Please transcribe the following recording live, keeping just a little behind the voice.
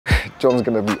John's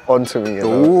gonna be onto me, you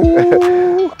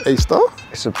know. Ooh, A-star?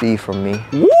 It's a B from me.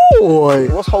 Boy.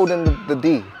 What's holding the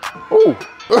D? Oh.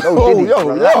 No, Diddy, yo,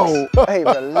 relax. yo. Hey,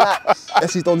 relax.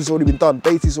 Essie's done, already been done.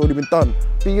 Baiteze's already been done.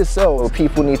 Be yourself. Well,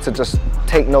 people need to just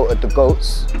take note of the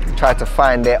GOATs, try to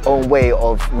find their own way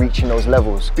of reaching those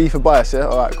levels. B for bias, yeah?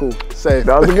 All right, cool. Safe.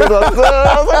 That was a good one, sir.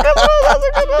 That was a good one. That was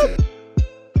a good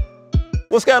one.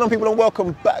 What's going on, people, and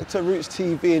welcome back to Rootz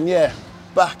TV. And yeah,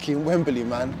 back in Wembley,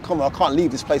 man. Come on, I can't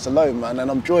leave this place alone, man.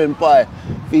 And I'm joined by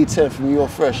V10 from You're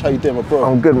Fresh. How you doing, my bro?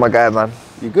 I'm good, my guy, man.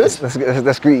 You good?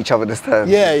 Let's greet each other this time.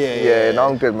 Yeah. No,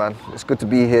 I'm good, man. It's good to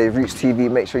be here. Rootz TV.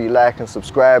 Make sure you like and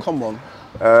subscribe. Come on.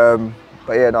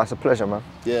 But yeah, no, it's a pleasure, man.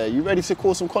 Yeah, you ready to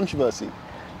cause some controversy?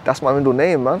 That's my middle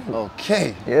name, man.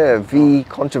 Okay. Yeah, V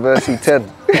Controversy 10. All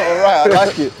right, I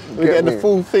like it. We're getting the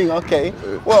full thing, okay.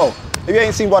 Well, if you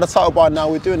ain't seen by the title by now,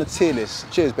 we're doing a tier list.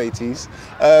 Cheers, Baiteze.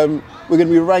 We're going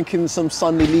to be ranking some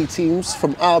Sunday League teams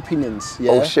from our opinions.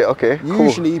 Yeah? Oh shit, okay, cool.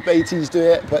 Usually Baiteze do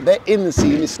it, but they're in the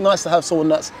scene. It's nice to have someone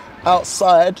that's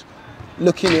outside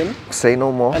looking in. Say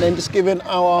no more. And then just giving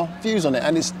our views on it.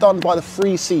 And it's done by the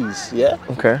 3 C's, yeah?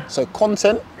 Okay. So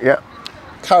content, Yeah.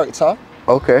 character,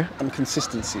 Okay. and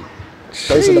consistency.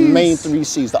 Those are the main 3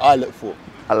 C's that I look for.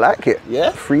 I like it.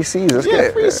 Yeah? 3 C's, let's get Yeah,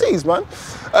 it. 3 C's, man.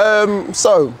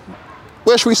 So,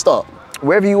 where should we start?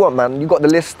 Wherever you want, man. You got the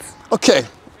list. Okay,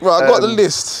 right, I got the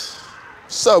list.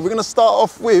 So, we're going to start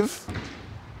off with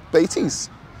Baiteze.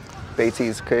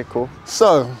 Baiteze, okay, cool.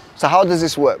 So how does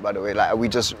this work, by the way? Like, are we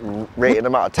just rating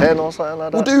them out of 10 or something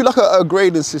like that? we'll do like a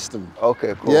grading system.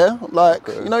 Okay, cool. Yeah, like,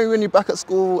 okay. you know when you're back at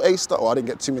school, A-star, oh, I didn't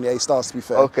get too many A-stars to be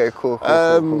fair. Okay, cool.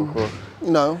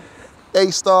 You know,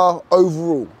 A-star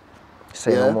overall.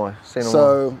 Say no more, say no more.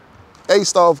 So,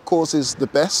 A-star, of course, is the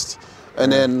best.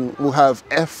 And then we'll have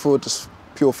F for just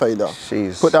pure failure.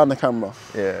 Jeez. Put down the camera.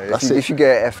 Yeah, That's if you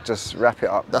get an F, just wrap it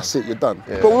up. That's it, you're done.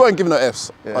 Yeah. But we won't give no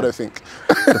Fs, Yeah. I don't think.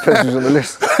 Depends who's on the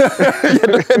list.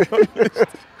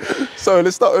 So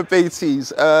let's start with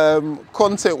Baiteze.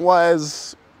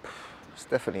 Content-wise, It's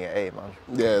definitely an A, man.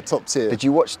 yeah, top tier. Did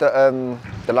you watch the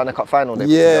London Cup final? They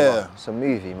put Yeah. together? It's a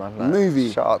movie, man. Like,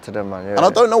 Movie. Shout out to them, man. Yeah. And I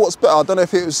don't know what's better. I don't know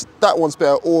if it was that one's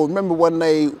better, or remember when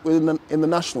they were in the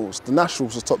Nationals? The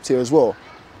Nationals was top tier as well.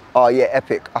 Oh yeah,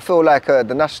 epic. I feel like the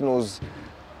Nationals.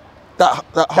 That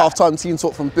halftime team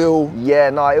talk from Bill. Yeah,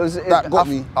 no, it was. That got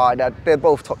me. They're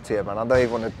both top tier, man. I don't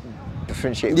even want to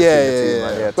differentiate between Yeah, the two,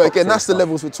 man. Yeah, But top again, tier that's the stuff.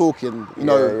 levels we're talking. You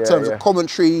know, in terms of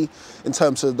commentary, in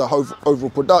terms of the overall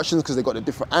productions, because they got the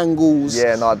different angles.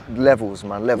 Yeah, no, levels,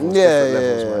 man. Levels. Yeah, different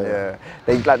levels, man.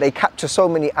 Yeah. They capture so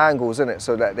many angles, innit?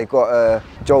 So that they got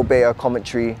Joel Bayer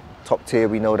commentary. Top tier,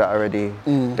 we know that already.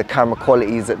 The camera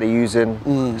qualities that they're using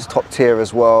is top tier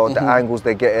as well. The angles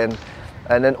they're getting,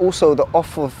 and then also the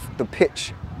off of the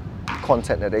pitch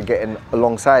content that they're getting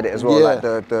alongside it as well, like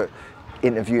the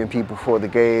interviewing people for the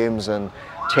games and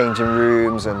changing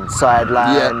rooms and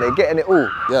sideline. Yeah. They're getting it all.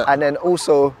 Yeah. And then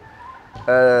also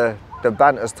the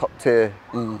banter's top tier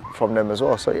from them as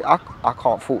well. So I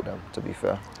can't fault them, to be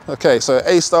fair. Okay, so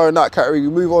A-star in that category. We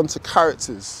move on to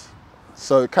characters.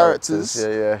 So characters,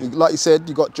 yeah. Like you said,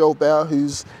 you got Joel Bayer,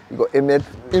 who's You got Imed.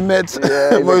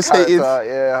 yeah, most hated.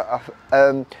 Yeah.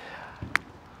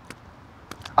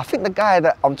 I think the guy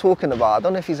that I'm talking about, I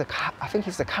don't know if I think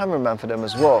he's the cameraman for them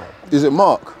as well. Is it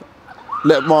Mark?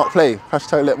 Let Mark play.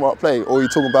 Hashtag let Mark play. Or are you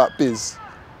talking about Biz?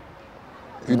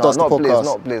 Who does the podcast?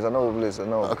 Not Blizz. I know Blizz. I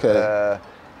know. Okay.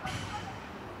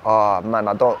 Man,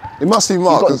 I don't. It must be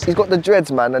Mark. He's got the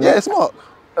dreads, man. And yeah, it's Mark.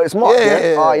 Oh, it's Mark,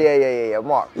 yeah? Oh, yeah.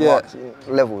 Mark.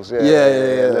 Levels,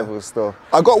 Yeah. Levels still.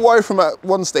 I got worried from at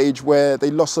one stage where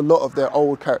they lost a lot of their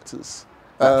old characters.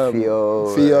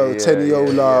 Theo,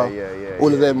 Teniola,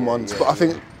 all of them ones. But I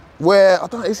think where, I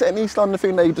don't know, is it an East London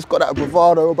thing? They just got that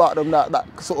bravado about them, that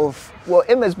sort of... Well,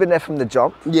 Imma's been there from the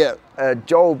jump. Yeah.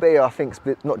 Joel Bayer, I think's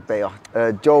been, not Bayer,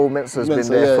 Joel Mensa's been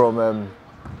there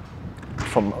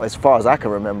from as far as I can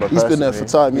remember. He's been there for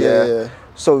time, yeah.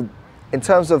 So, in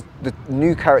terms of the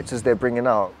new characters they're bringing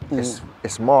out,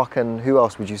 it's Mark, and who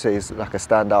else would you say is like a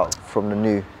standout from the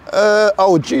new?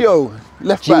 Gio,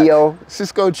 left back. Gio.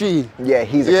 Cisco G. Yeah,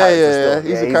 he's a character still.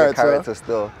 He's a character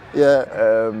still.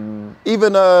 Yeah.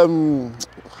 Even,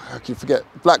 I can forget,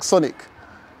 Black Sonic.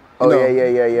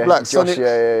 Yeah. Black Josh, Sonic.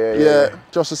 Yeah.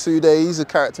 Josh Asude, he's a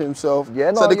character himself.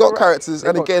 Yeah, no, so they got right. characters,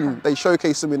 and again, they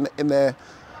showcase them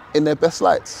in their best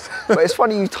lights. But it's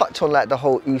funny you touch on like the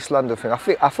whole East London thing. I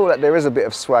feel like there is a bit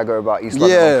of swagger about East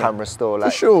London on camera still.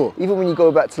 Like, for sure. Even when you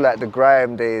go back to like the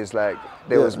grime days, like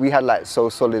we had like So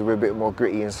Solid, we're a bit more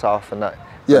gritty and South and that.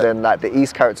 But then like the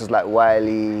East characters like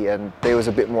Wiley, and they was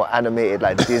a bit more animated,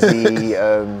 like Dizzy,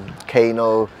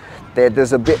 Kano.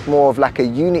 there's a bit more of like a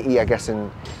unity, I guess,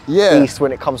 in East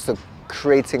when it comes to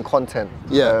creating content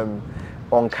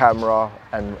on camera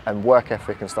and work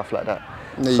ethic and stuff like that.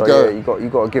 There you go. Yeah, you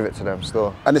got to give it to them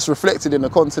still. And it's reflected in the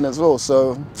content as well.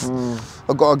 So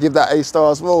I've got to give that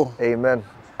A-star as well. Amen.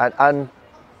 And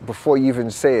before you even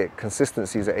say it,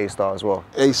 consistency is an A-star as well.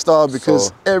 A-star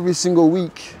because every single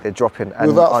week they're dropping, and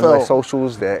without on fail. their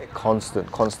socials they're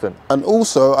constant. And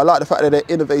also, I like the fact that they're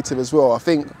innovative as well. I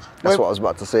think that's what I was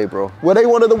about to say, bro. Were they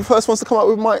one of the first ones to come out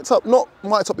with Mic'd Up? Not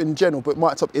Mic'd Up in general, but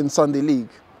Mic'd Up in Sunday League.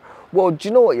 Well, do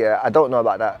you know what? Yeah, I don't know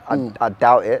about that. I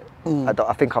doubt it.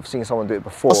 I think I've seen someone do it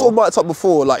before. I saw Mic'd Up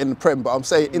before, like in the Prem, but I'm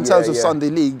saying in terms of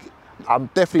Sunday League,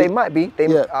 definitely. They might be.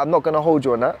 I'm not going to hold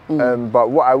you on that. But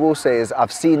what I will say is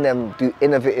I've seen them do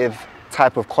innovative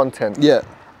type of content. Yeah.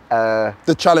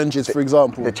 The challenges, for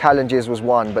example. The challenges was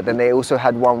one, but then they also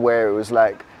had one where it was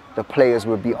like the players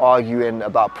would be arguing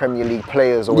about Premier League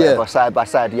players or whatever, side by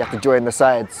side. You have to join the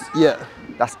sides. Yeah.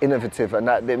 That's innovative, and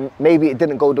that maybe it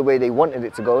didn't go the way they wanted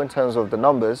it to go in terms of the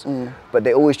numbers, but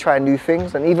they always try new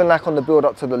things. And even like on the build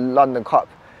up to the London Cup,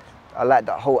 I like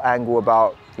that whole angle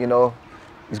about, you know,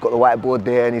 he's got the whiteboard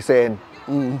there and he's saying,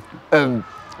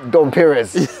 Don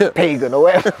Perez, pagan or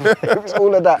whatever. It's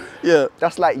all of that. Yeah.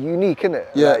 That's like unique, isn't it?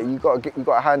 Yeah. Like, you got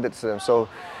to hand it to them. So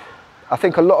I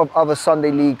think a lot of other Sunday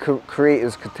League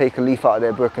creators could take a leaf out of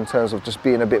their book in terms of just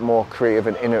being a bit more creative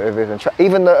and innovative. And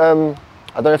even the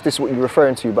I don't know if this is what you're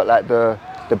referring to, but like the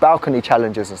balcony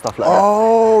challenges and stuff like that.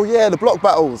 Oh yeah, the block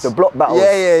battles. The block battles.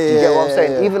 Yeah. You get what I'm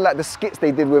saying? Even like the skits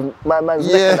they did with My Man's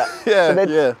Neck and that.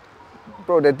 So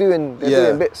bro, they're doing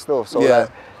bits still. So like,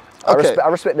 I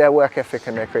respect their work ethic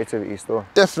and their creativity still.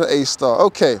 Definitely A-star.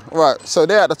 Okay, right. So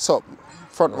they're at the top,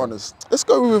 front runners. Let's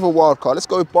go with a wild card. Let's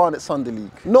go with Barnet Sunday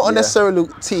League. Not a necessarily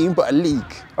team, but a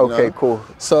league. Okay, cool.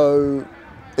 So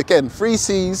again, 3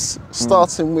 C's,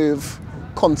 starting with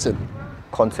content.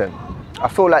 Content. I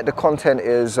feel like the content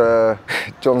is,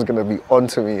 John's gonna be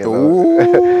onto me, you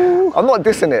know. I'm not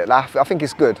dissing it, like, I think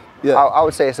it's good. Yeah. I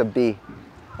would say it's a B.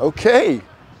 Okay.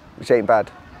 Which ain't bad.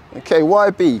 Okay, why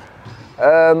B?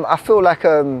 I feel like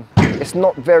it's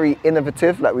not very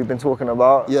innovative, like we've been talking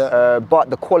about. Yeah. But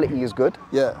the quality is good.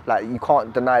 Yeah. Like you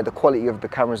can't deny the quality of the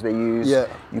cameras they use. Yeah.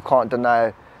 You can't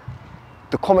deny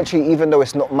the commentary, even though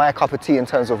it's not my cup of tea in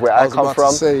terms of where I come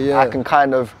from. I can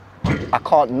kind of, I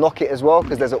can't knock it as well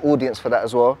because there's an audience for that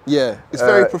as well. Yeah, it's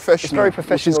very professional. It's very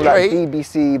professional, like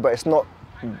BBC, but it's not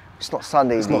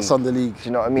Sunday League. It's not Sunday League. Do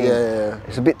you know what I mean? Yeah.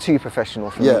 It's a bit too professional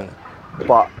for me.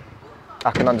 But I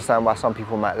can understand why some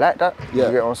people might like that. Yeah.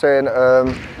 You get what I'm saying?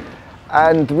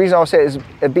 And the reason I'll say it is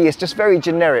a B, it's just very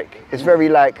generic. It's very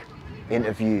like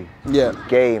interview,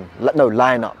 game, no,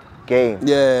 lineup, game.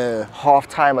 Yeah. Half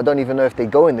time, I don't even know if they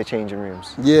go in the changing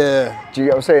rooms. Yeah. Do you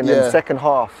get what I'm saying? Then second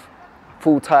half,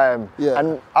 full time. Yeah.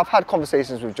 And I've had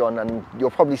conversations with John, and you'll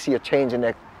probably see a change in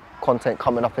their content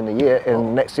coming up in the year,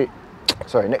 in next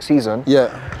season.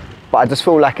 Yeah. But I just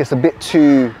feel like it's a bit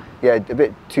too, a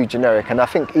bit too generic, and I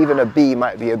think even a B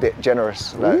might be a bit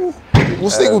generous. Like, we'll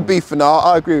stick with B for now.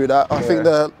 I agree with that. I think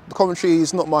the commentary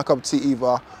is not my cup of tea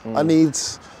either. I need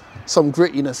some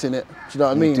grittiness in it. Do you know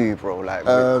what I mean? You do, bro. Like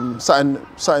something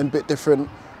a bit different.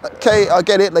 Okay, I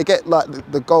get it. They get like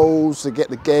the goals, they get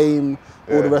the game,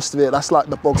 all the rest of it. That's like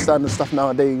the bog standard stuff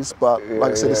nowadays. But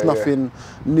like I said, there's nothing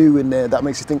new in there that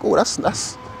makes you think, oh,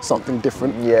 that's something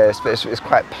different. Yeah, it's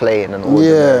quite plain and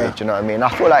ordinary. Do you know what I mean?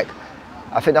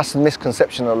 I think that's a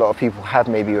misconception a lot of people have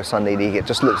maybe with Sunday League. It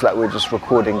just looks like we're just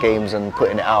recording games and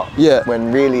putting it out. Yeah.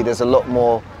 When really there's a lot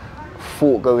more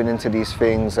thought going into these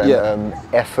things and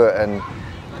effort, and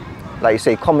like you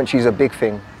say, commentary is a big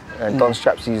thing. And Don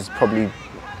Strapsy is probably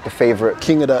the favourite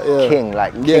king of that, king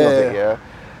of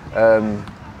it,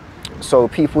 so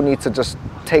people need to just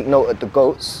take note of the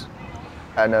GOATs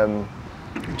and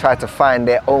try to find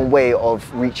their own way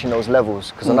of reaching those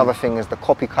levels. Because another thing is the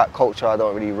copycat culture I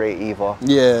don't really rate either.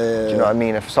 Do you know what I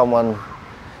mean? If someone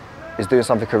is doing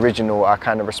something original, I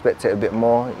kind of respect it a bit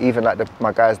more. Even like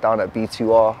my guys down at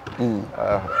B2R,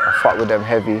 I fuck with them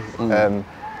heavy.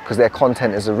 Because their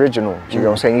content is original. Do you know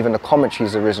what I'm saying? Even the commentary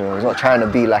is original. He's not trying to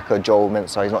be like a Joel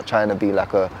Mensah. He's not trying to be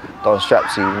like a Don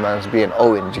Strapsy. Man's being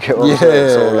Owen. Do you get what I'm saying?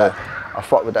 So like, I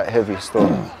fuck with that heavy still.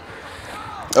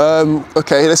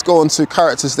 Okay, let's go on to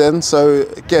characters then. So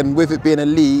again, with it being a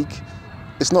league,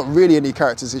 it's not really any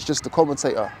characters. It's just the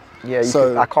commentator. Yeah.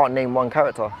 I can't name one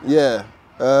character. Yeah.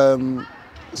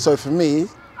 So for me,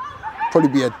 probably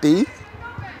be a D.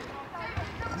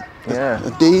 Yeah.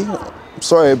 A D.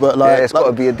 Sorry, but like, it's got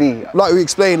to be a D. Like we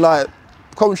explained, like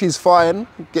commentary's fine,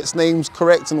 gets names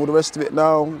correct and all the rest of it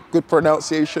now, good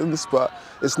pronunciations, but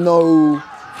it's no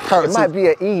Character. It might be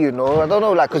an E, you know. I don't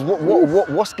know, like, because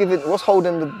what's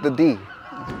holding the D?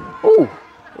 Oh,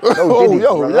 no Diddy,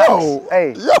 relax.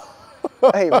 Hey,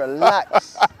 hey,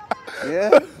 relax.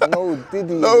 Yeah, no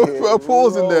Diddy. No, put a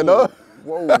pause in there, no?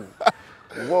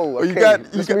 Whoa, okay,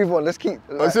 let's move on, let's keep...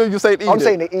 So you're saying E? I'm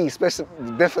saying the E,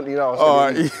 definitely now.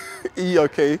 Alright, E,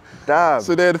 okay. Damn.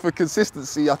 So then for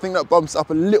consistency, I think that bumps up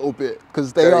a little bit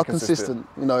because they are consistent.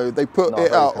 You know, they put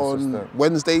it out on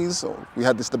Wednesdays. We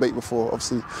had this debate before,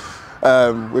 obviously.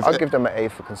 I'll give them an A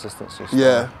for consistency.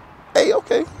 Yeah. A,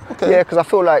 okay. Yeah, because I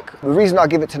feel like the reason I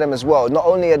give it to them as well, not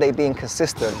only are they being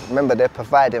consistent, remember they're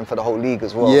providing for the whole league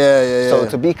as well. Yeah. So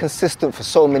to be consistent for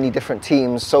so many different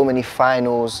teams, so many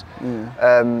finals,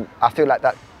 I feel like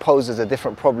that poses a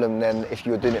different problem than if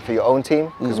you were doing it for your own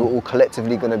team, because we're all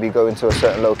collectively going to be going to a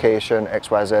certain location,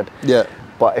 X, Y, Z. Yeah.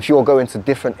 But if you're going to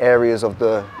different areas of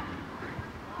the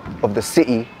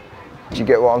city, do you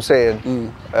get what I'm saying?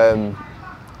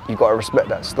 You got to respect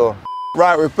that still.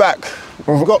 Right, we're back.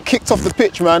 We got kicked off the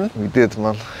pitch, man. We did,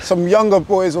 man. Some younger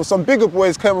boys or some bigger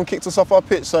boys came and kicked us off our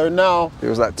pitch, so now... It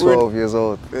was like 12 years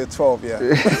old. 12, yeah.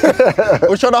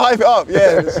 We're trying to hype it up,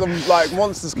 yeah. Some like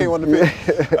monsters came on the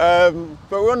pitch.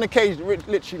 But we're on the cage,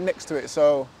 literally next to it,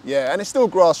 so yeah. And it's still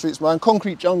grassroots, man.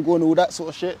 Concrete jungle and all that sort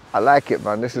of shit. I like it,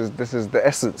 man. This is the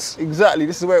essence. Exactly,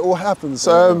 this is where it all happens.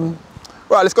 Right,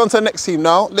 let's go on to the next team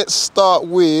now. Let's start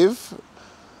with...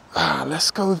 let's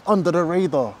go with Under the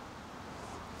Radar.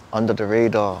 Under the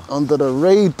Radar. Under the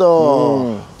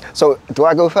Radar. So, do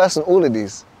I go first on all of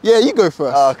these? Yeah, you go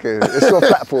first. Okay, it's your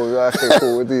platform. Okay,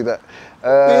 cool, we'll do that.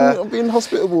 I'm being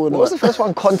hospitable. What was the first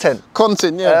one? Content.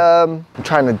 Content, yeah. I'm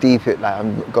trying to deep it, like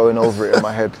I'm going over it in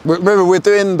my head. Remember, we're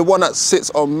doing the one that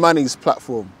sits on Manny's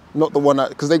platform, not the one that,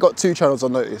 because they got two channels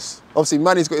on notice. Obviously,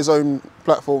 Manny's got his own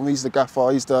platform. He's the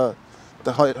gaffer, he's the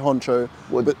honcho.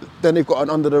 But then they've got an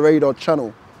Under the Radar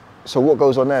channel. So what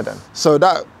goes on there then? So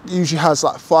that usually has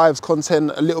like Fives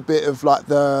content, a little bit of like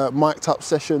the mic'd up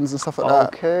sessions and stuff like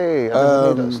that. Okay, I didn't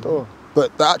know that store.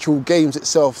 But the actual games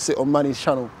itself sit on Manny's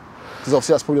channel, because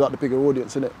obviously that's probably like the bigger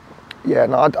audience, isn't it? Yeah,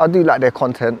 no, I do like their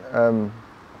content.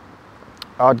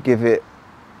 I'd give it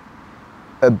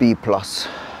a B+.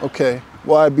 Okay,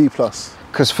 why a B+?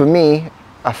 Because for me,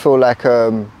 I feel like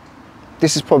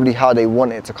this is probably how they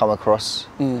want it to come across.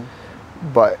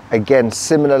 But again,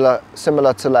 similar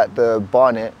to like the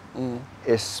Barnet,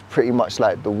 it's pretty much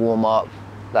like the warm up,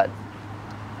 like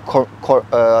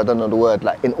I don't know the word,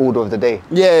 like in order of the day.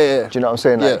 Yeah. Do you know what I'm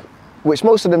saying? Like, Yeah. Which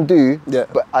most of them do. Yeah.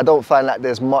 But I don't find like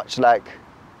there's much like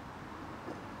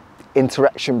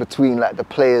interaction between like the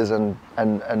players and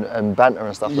banter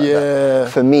and stuff like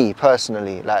that. For me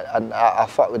personally, like, and I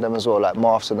fuck with them as well. Like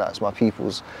Marths and that's my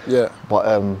peoples. Yeah.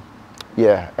 But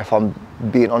yeah, if I'm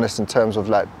being honest in terms of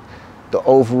like the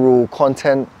overall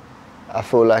content, I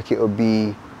feel like it would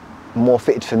be more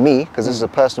fitted for me, because this is a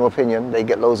personal opinion. They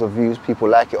get loads of views, people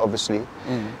like it obviously.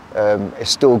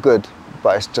 It's still good,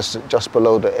 but it's just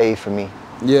below the A for me.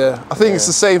 Yeah, I think it's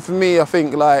the same for me. I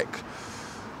think like,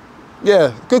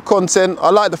 yeah, good content. I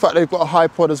like the fact they've got a high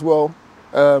pod as well.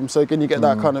 So again, you get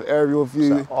that kind of aerial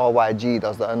view. Like RYG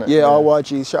does that, isn't it? Yeah,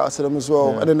 RYG, shout out to them as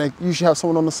well. And then they usually have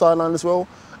someone on the sideline as well.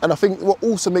 And I think what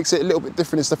also makes it a little bit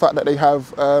different is the fact that they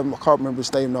have, I can't remember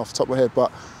his name now off the top of my head,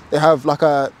 but they have like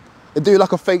they do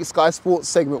like a fake Sky Sports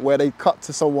segment where they cut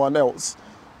to someone else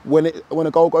when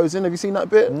a goal goes in. Have you seen that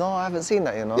bit? No, I haven't seen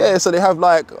that, you know. Yeah, so they have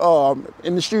like,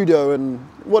 in the studio, and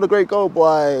what a great goal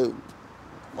by,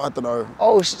 I don't know.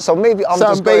 Oh, so maybe I'm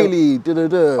Sam Bailey,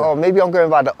 Oh, maybe I'm going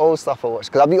by the old stuff I watch.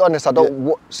 Because I'll be honest, I don't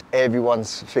watch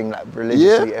everyone's thing like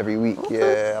religiously every week. Okay.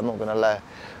 Yeah, I'm not gonna lie.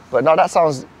 But no, that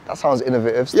sounds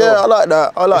innovative still. Yeah, I like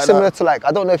that. I like it's similar to like,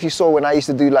 I don't know if you saw when I used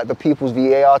to do like the people's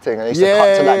VAR thing, and I used to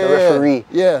cut to like the referee.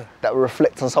 Yeah. That would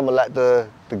reflect on some of like the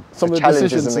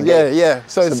challenges in the game. Yeah.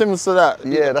 So it's similar to that.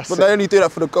 Yeah, that's it. But they only do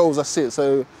that for the goals, that's it.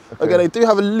 So again, they do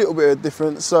have a little bit of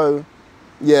difference. So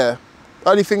yeah.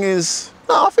 Only thing is,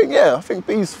 no, I think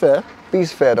B's fair.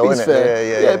 B's fair though, isn't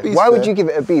it? Yeah. B's Why would you give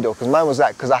it a B though? Because mine was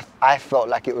that, because I felt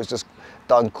like it was just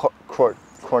done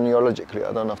chronologically.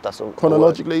 I don't know if that's a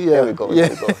chronologically. Yeah. There we go. Yeah.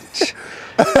 There we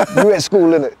go. You went to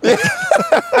school, innit?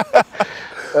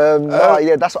 No,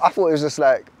 yeah. That's what I thought. It was just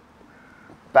like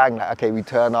bang. Like, okay, we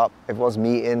turn up. Everyone's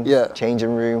meeting. Yeah.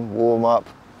 Changing room, warm up,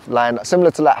 line up.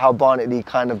 Similar to like how Barnet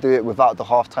kind of do it without the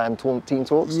halftime team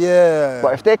talks. Yeah.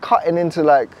 But if they're cutting into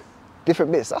like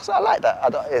different bits, I like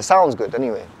that. It sounds good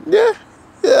anyway. Yeah.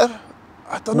 Yeah.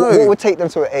 I don't know. What would take them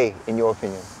to an A in your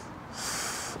opinion?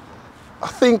 I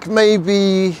think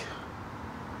maybe,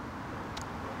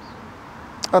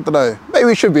 I don't know,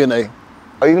 maybe it should be an A.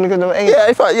 Are you going to give them an A?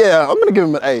 Yeah, I'm going to give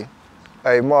them an A.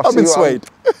 Hey, Mark, I've been swayed.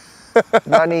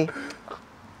 Manny,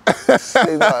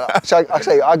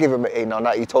 I'll give him an A now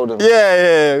that you told him.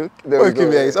 Yeah. There give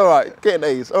me A's. All right, getting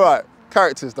A's. All right,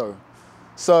 characters though.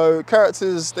 So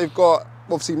characters, they've got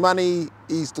obviously Manny.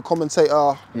 He's the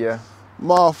commentator. Yeah.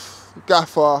 Marth,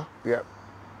 Gaffer. Yep.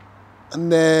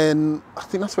 And then I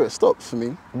think that's where it stops for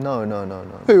me. No.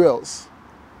 Who else?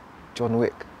 John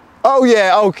Wick. Oh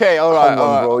yeah. Okay. All right. Come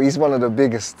on, bro. He's one of the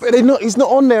biggest. But he's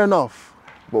not on there enough.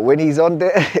 But when he's on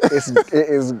there, it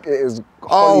is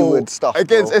Hollywood stuff,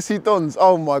 against bro. SC Dons.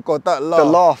 Oh my God, that laugh. The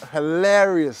laugh.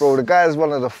 Hilarious. Bro, the guy is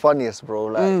one of the funniest, bro.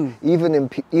 Like,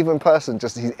 even person,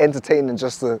 he's entertaining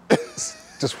just to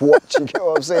just watch, you get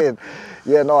what I'm saying?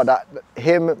 Yeah, no,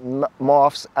 him,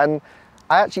 Marths, and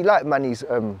I actually like Manny's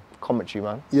commentary,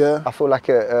 man. Yeah. I feel like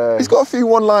he's got a few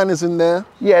one-liners in there.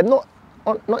 Yeah, not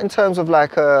in terms of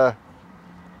like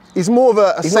he's more of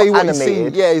a say what animated, you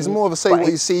see. Yeah, he's more of a say what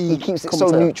you see. He keeps it so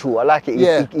neutral. I like it.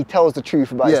 Yeah. He tells the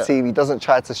truth about his team. He doesn't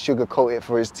try to sugarcoat it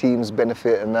for his team's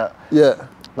benefit and that. Yeah.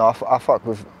 No, I fuck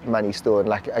with Manny still. And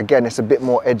like, again, it's a bit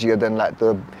more edgier than like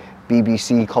the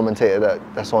BBC commentator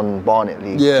that's on Barnet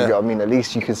League. Yeah. Do you get what I mean? At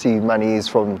least you can see Manny is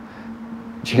from,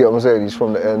 do you get what I'm saying? He's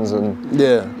from the ends and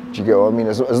yeah. Do you get what I mean?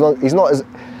 As long, he's not as,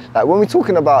 like when we're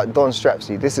talking about Don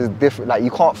Strapsy, this is different. Like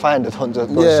you can't find a Don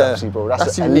Strapsy, bro.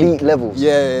 That's elite levels.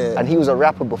 Yeah. And he was a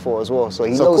rapper before as well, so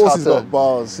he knows how he's to. Got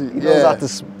bars. He knows how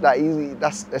to. Like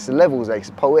that's the levels. Like it's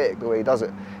poetic the way he does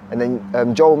it. And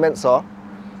then Joel Mensah,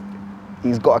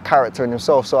 he's got a character in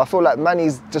himself. So I feel like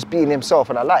Manny's just being himself,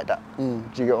 and I like that. Do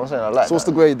you get what I'm saying? I like that. So what's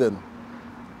the grade then?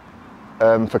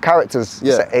 For characters,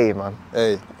 it's an A, man.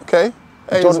 A. Okay.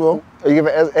 A John, as well. You give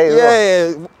it A as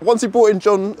well? Yeah. Once he brought in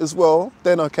John as well,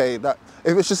 then okay. That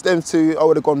if it's just them two, I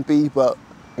would have gone B. But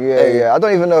yeah. I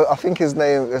don't even know. I think his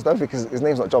name. I don't think his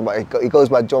name's not John, but he goes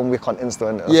by John Wick on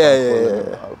Insta.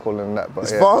 Yeah. I'll call him that.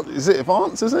 But Is it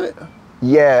Vance? Isn't it?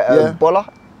 Yeah.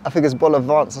 Bola. I think it's Bola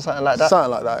Vance or something like that.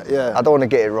 Something like that. Yeah. I don't want to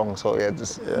get it wrong, so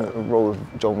just roll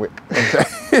with John Wick.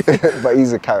 But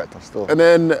he's a character still. And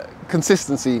then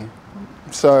consistency.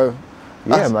 So.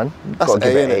 Yeah, man. That's gotta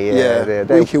give it A. Yeah.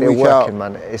 They're working, out,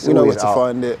 man. It's we know where always to out.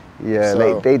 find it. Yeah,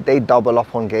 so. they double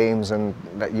up on games and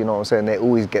you know what I'm saying. They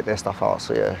always get their stuff out.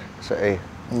 So yeah, it's an A.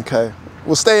 Okay.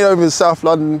 We're staying over in South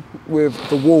London with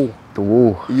the Wall. The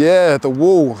Wall. Yeah, the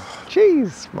Wall.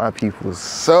 Jeez, my peoples.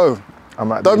 So.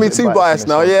 Don't be too biased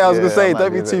now. Yeah, I was gonna say,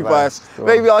 don't be too biased.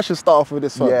 Maybe I should start off with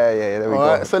this one. Yeah. There we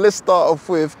go. Right, so let's start off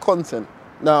with content.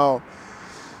 Now,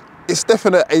 it's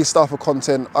definitely A-star for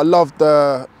content. I love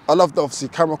the obviously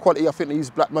camera quality. I think they use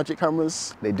Blackmagic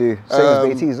cameras. They do. Same as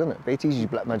Baiteze, isn't it? Baiteze use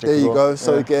Blackmagic. There you go.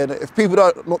 So again, if people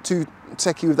don't not too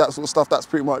techie with that sort of stuff, that's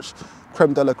pretty much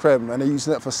creme de la creme, and they're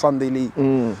using it for Sunday League.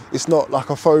 It's not like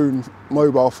a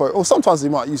mobile phone, or sometimes they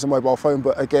might use a mobile phone,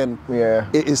 but again,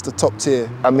 it is the top tier.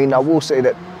 I mean, I will say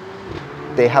that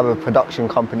they have a production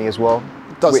company as well.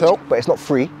 Does help. But it's not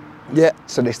free. Yeah.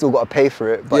 So they still got to pay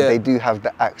for it, but they do have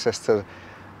the access to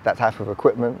that type of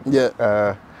equipment.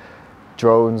 Yeah.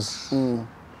 Drones,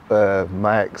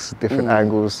 mics, different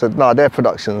angles. So no, their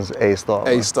production's A-star.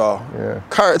 A-star. Yeah.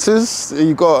 Characters,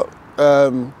 you got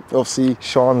obviously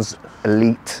Sean's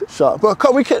elite. But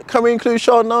can we include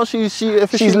Sean now? She's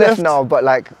left now, but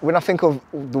like when I think of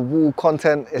the Wall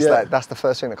content, it's like that's the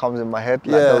first thing that comes in my head.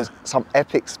 Like some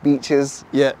epic speeches,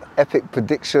 epic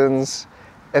predictions,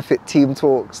 epic team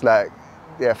talks. Like,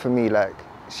 yeah, for me, like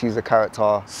she's a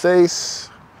character.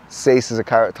 Sace is a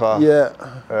character. Yeah.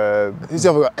 Who's the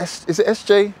other guy? Is it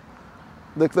SJ,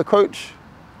 the coach?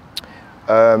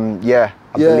 Yeah,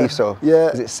 I believe so.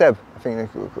 Yeah. Is it Seb?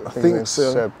 I think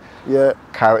so. Seb. Yeah.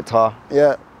 Character.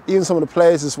 Yeah. Even some of the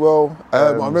players as well.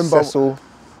 I remember. Cecil.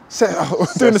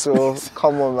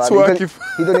 Come on, man.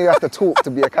 He don't even have to talk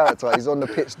to be a character. He's on the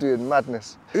pitch doing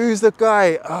madness. Who's the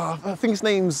guy? I think his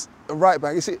name's right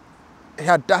back. He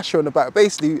had Dasher on the back.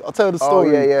 Basically, I'll tell you the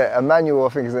story. Oh, yeah. Emmanuel, I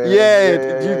think his name is. Yeah.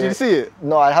 Did you see it?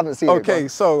 No, I haven't seen it. Okay,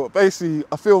 so basically,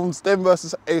 I filmed them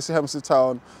versus AFC Hempstead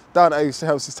Town, down at AFC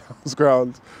Hempstead Town's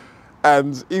ground.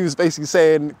 And he was basically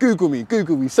saying, Google me,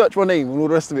 search my name and all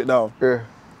the rest of it now. Yeah.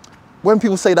 When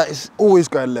people say that, it's always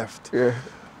going left. Yeah.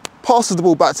 Passes the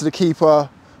ball back to the keeper.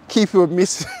 Keeper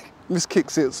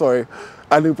miskicks it, sorry.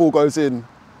 And the ball goes in.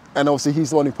 And obviously,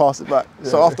 he's the one who passed it back. Yeah.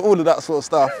 So after all of that sort of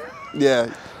stuff,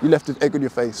 yeah, you left an egg on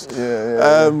your face.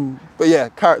 Yeah. But yeah,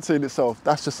 character in itself,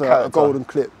 that's just a golden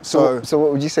clip. So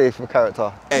what would you say for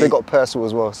character? A. They got Purcell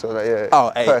as well, so A.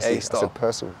 A-star. I said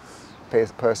Purcell.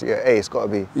 Percy, yeah, A, it's got to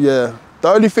be. Yeah. The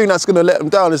only thing that's going to let them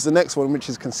down is the next one, which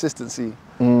is consistency.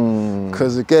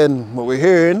 Because again, what we're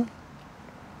hearing,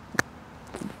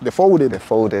 they're folded. They're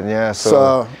folding, yeah.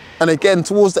 So, and again,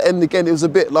 towards the end, it was a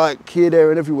bit like here,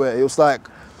 there, and everywhere. It was like,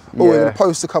 or we're going to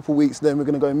post a couple weeks, then we're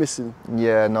going to go missing.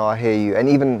 Yeah, no, I hear you. And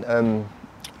even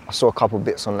I saw a couple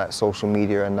bits on like social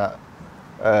media and that.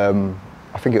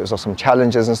 I think it was some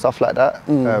challenges and stuff like that.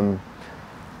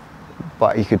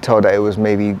 But you could tell that it was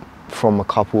maybe from a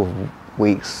couple of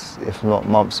weeks, if not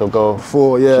months ago.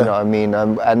 Before, yeah. Do you know what I mean?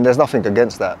 And there's nothing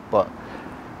against that, but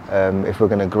if we're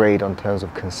going to grade on terms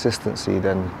of consistency,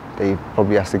 then they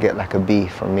probably have to get like a B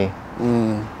from me.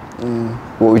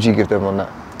 What would you give them on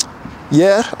that?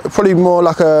 Yeah, probably more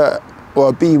like a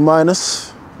B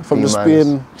minus, if I'm just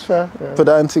being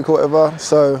pedantic or whatever.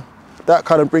 So that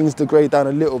kind of brings the grade down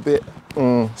a little bit.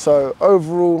 So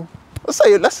overall,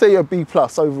 let's say a B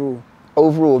plus overall.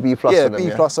 Overall, B plus. Yeah, for them,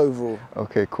 B plus overall.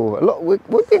 Okay, cool.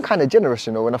 We're being kind of generous,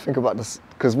 you know, when I think about this,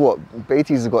 because what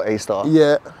Baiteze has got A star.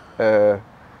 Yeah.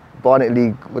 Barnet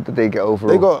League, what did they get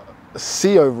overall? They got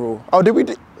C overall. Oh, did we?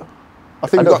 I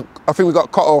think we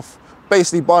got cut off.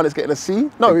 Basically, Barnet's getting a C.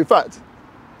 No, in fact,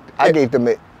 I gave them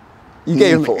it. You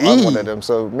gave them E. One of them,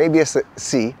 so maybe it's a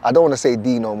C. I don't want to say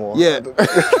D no more. Yeah.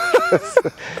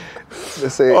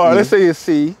 Let's say. All right, let's say it's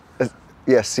C.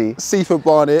 Yeah, C. C for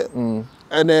Barnet.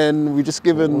 And then we just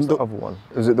given what was the other one.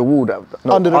 Was it the Wall that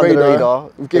under the radar?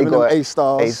 We've given them A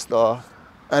stars. A star.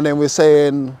 And then we're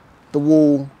saying the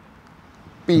Wall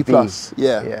B plus.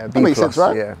 Yeah. Yeah. B that makes plus, sense,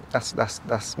 right? Yeah.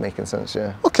 That's making sense.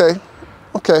 Yeah. Okay.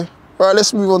 Right,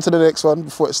 let's move on to the next one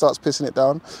before it starts pissing it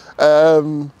down.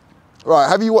 Right,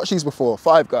 have you watched these before?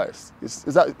 Five Guys. Is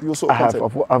that your sort of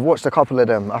content? I've watched a couple of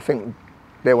them. I think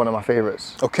they're one of my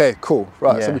favourites. Okay, cool.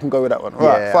 Right, so we can go with that one.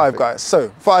 Right, Yeah, Five Guys. So,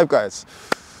 Five Guys.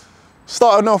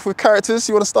 Starting off with characters,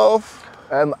 you want to start off?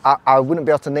 I wouldn't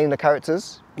be able to name the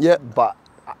characters. Yeah. But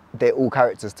they're all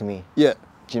characters to me. Yeah.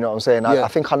 Do you know what I'm saying? Yeah. I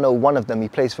think I know one of them. He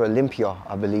plays for Olympia,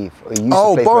 I believe. Or he used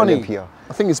to play for Olympia.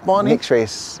 I think it's Barney. Mixed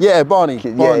race. Yeah, Barney.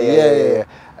 Yeah.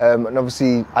 And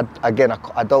obviously, I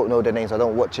don't know their names. I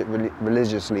don't watch it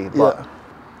religiously, but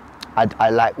I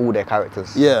like all their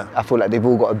characters. Yeah. I feel like they've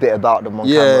all got a bit about them on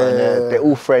camera. And they're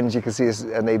all friends. You can see it,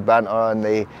 and they banter and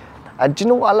they. And do you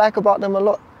know what I like about them a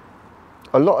lot?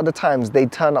 A lot of the times they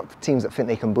turn up to teams that think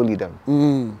they can bully them,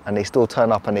 and they still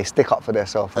turn up and they stick up for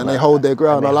themselves. And they hold their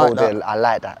ground. I like that. I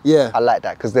like that. Yeah. I like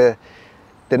that because they're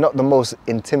not the most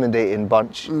intimidating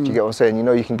bunch. Do you get what I'm saying? You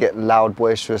know, you can get loud,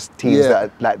 boisterous teams that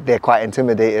are, like they're quite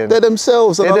intimidating. They're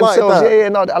themselves. And I like that. Yeah,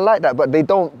 no, I like that. But they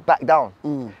don't back down.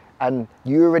 And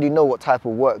you already know what type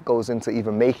of work goes into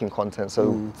even making content.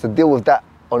 So to deal with that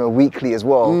on a weekly as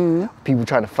well, people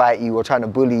trying to fight you or trying to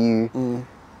bully you.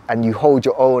 And you hold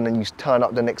your own and you turn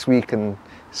up the next week and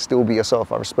still be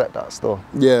yourself. I respect that still.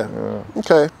 Yeah.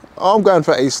 Okay. I'm going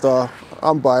for A star.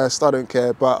 I'm biased, I don't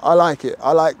care, but I like it.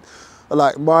 I like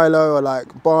Milo, I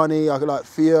like Barney, I like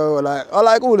Theo, I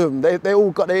like all of them. They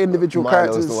all got their individual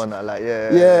characters. Milo's the one that I like,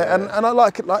 And I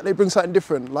like it, like they bring something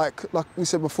different. Like we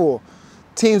said before,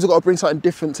 teams have got to bring something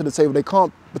different to the table. They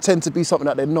can't pretend to be something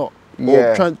that they're not.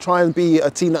 Or try and be a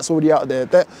team that's already out there.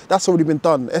 That's already been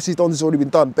done. SC Dons has already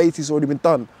been done. Baiteze's already been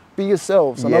done. Be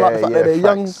yourselves. And I like the fact that they're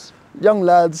young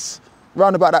lads,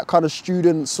 round about that kind of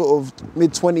student sort of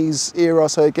mid-20s era.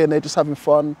 So again, they're just having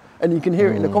fun. And you can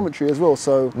hear it in the commentary as well.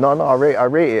 So No, I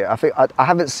rate it. I think I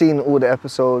haven't seen all the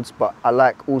episodes, but I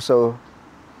like also,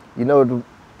 you know,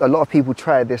 a lot of people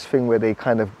try this thing where they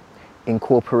kind of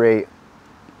incorporate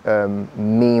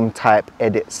meme type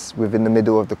edits within the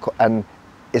middle of and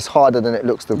it's harder than it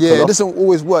looks to pull off. It doesn't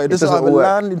always work. It doesn't either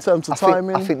land in terms of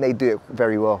timing. I think they do it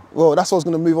very well. Well, that's what I was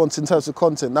going to move on to in terms of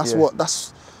content. That's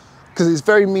because it's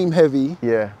very meme heavy.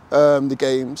 Yeah. The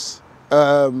games,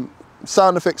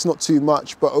 sound effects not too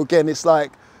much, but again, it's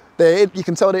like you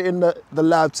can tell they're in the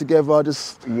lab together,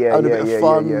 just having a bit of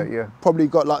fun. Yeah. Probably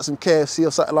got like some KFC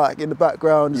or something like in the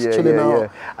background, just chilling out. Yeah.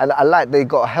 And I like they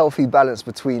got a healthy balance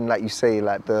between, like you say,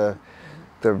 like the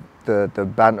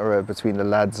banter between the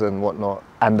lads and whatnot,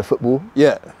 and the football.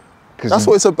 Yeah. That's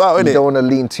what it's about, isn't it? You don't want to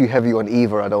lean too heavy on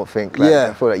either, I don't think.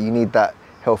 I feel like you need that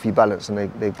healthy balance,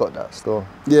 and they've got that still.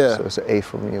 Yeah. So it's an A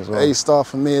for me as well. A star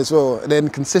for me as well. And then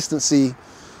consistency,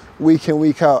 week in,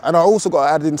 week out. And I also got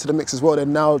to add into the mix as well, they're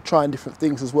now trying different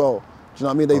things as well. Do you know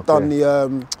what I mean? They've done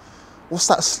the, what's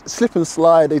that, slip and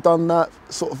slide? They've done that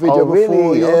sort of video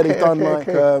before. Yeah, they've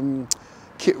done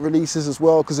kit releases as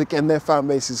well, because again, their fan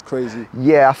base is crazy.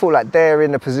 Yeah, I feel like they're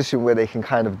in a position where they can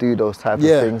kind of do those type of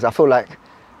things. I feel like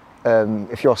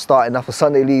if you're starting up a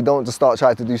Sunday League, don't just start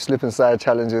trying to do slip and slide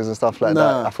challenges and stuff like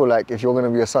that. I feel like if you're going to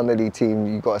be a Sunday League team,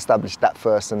 you've got to establish that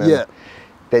first, and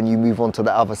then you move on to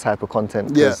the other type of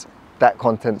content, because that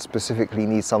content specifically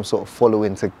needs some sort of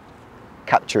following to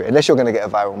capture it, unless you're going to get a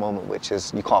viral moment, which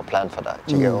is, you can't plan for that.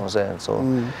 Do you get what I'm saying?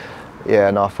 So yeah,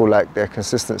 and I feel like their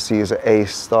consistency is an A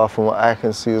star from what I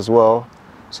can see as well.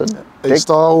 So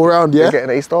A-star all round, yeah? They're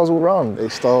getting A-stars all round.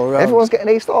 A-star all round. Everyone's getting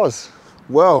A-stars.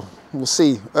 Well, we'll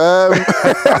see.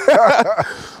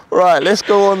 Right, let's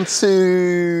go on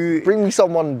to... Bring me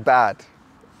someone bad.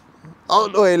 Oh,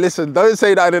 no, wait, listen, don't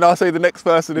say that and then I'll say the next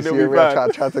person and it'll be bad. I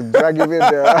tried to drag him in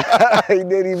there. He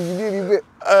nearly bit.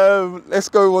 Let's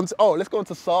go on to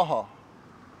Saha.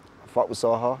 I fuck with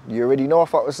Saha. You already know I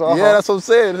fuck with Saha. Yeah, that's what I'm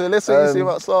saying. So let's see what you see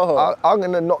about Saha.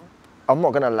 I'm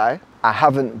not gonna lie. I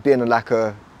haven't been like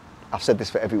I've said this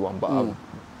for everyone, but I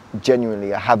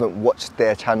haven't watched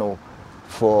their channel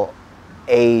for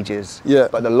ages. Yeah.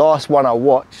 But the last one I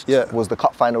watched was the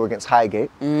cup final against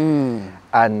Highgate.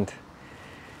 And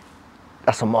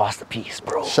that's a masterpiece,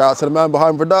 bro. Shout out to the man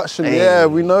behind production. Hey. Yeah,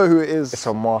 we know who it is. It's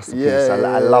a masterpiece.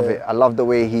 I love it. I love the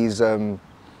way he's, you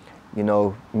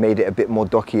know, made it a bit more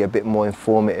docky, a bit more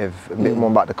informative, a bit more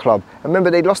about the club. I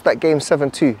remember they lost that game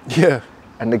 7-2. Yeah.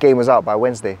 And the game was out by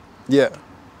Wednesday. Yeah.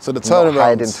 So the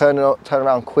turnaround. Turn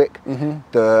around quick.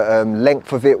 The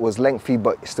length of it was lengthy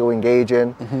but still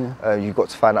engaging. You got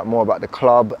to find out more about the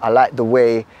club. I like the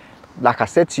way, like I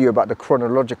said to you about the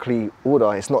chronologically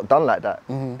order, it's not done like that.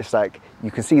 It's like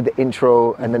you can see the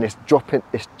intro and then it's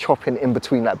chopping in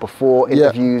between, like before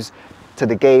interviews to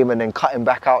the game and then cutting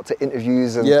back out to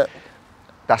interviews. And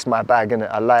that's my bag, innit?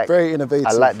 I like very innovative.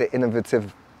 I like the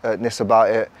innovativeness about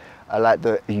it. I like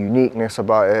the uniqueness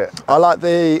about it. I like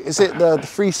is it the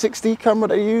 360 camera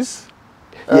they use?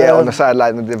 Yeah, on the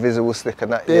sideline, the visible stick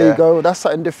and that. There you go, that's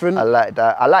something different. I like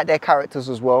that. I like their characters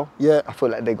as well. Yeah. I feel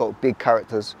like they got big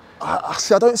characters. I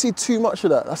don't see too much of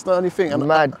that. That's the only thing.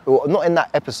 Well, not in that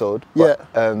episode, but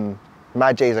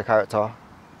Mad J's a character.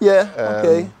 Yeah,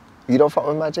 okay. You don't fuck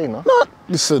with Mad J, no? No,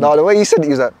 listen. No, the way you said it,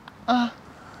 you was like,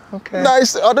 okay. No,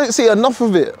 I don't see enough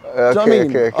of it. Do you know what I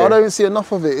mean? I don't see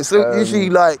enough of it. It's usually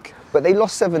like... But they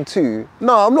lost 7-2.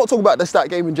 No, I'm not talking about that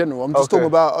game in general. I'm just talking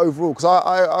about overall. Because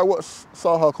I watch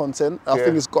Saha content. I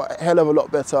think it's got a hell of a lot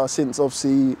better since,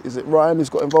 obviously, is it Ryan who's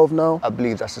got involved now? I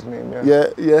believe that's his name, yeah.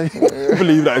 I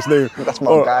believe that's his name. That's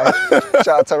my guy.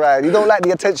 Shout out to Ryan. You don't like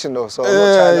the attention though, so I'm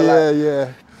not trying to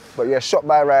Yeah. But yeah, shot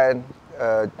by Ryan.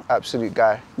 Absolute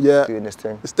guy doing this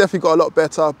thing. It's definitely got a lot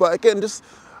better. But again,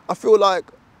 I feel like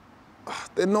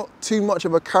they're not too much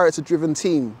of a character-driven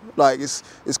team. Like it's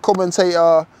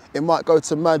commentator, it might go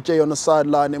to Mad J on the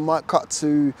sideline, it might cut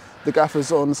to the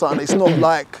gaffers on something. It's not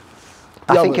like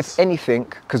I think if anything,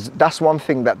 because that's one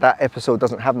thing that episode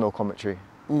doesn't have no commentary.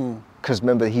 Because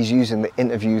remember, he's using the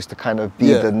interviews to kind of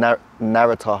be the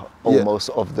narrator almost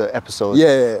of the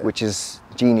episode, which is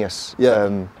genius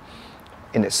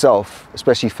in itself,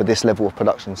 especially for this level of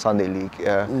production, Sunday League.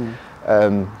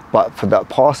 But for the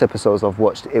past episodes I've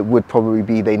watched, it would probably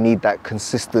be they need that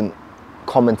consistent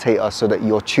commentator so that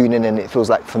you're tuning in and it feels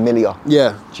like familiar.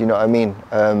 Yeah. Do you know what I mean?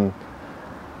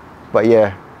 But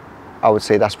yeah, I would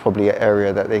say that's probably an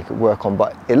area that they could work on.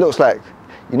 But it looks like,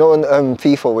 you know in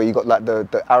FIFA where you got like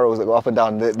the arrows that go up and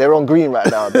down, they're on green right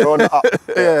now. They're on the up.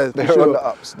 They're on the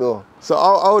up still. So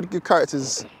I would give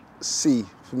characters C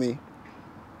for me.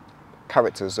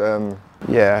 Characters,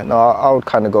 yeah, no, I would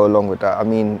kind of go along with that. I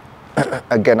mean,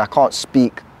 again, I can't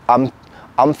speak.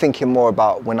 I'm thinking more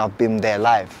about when I've been there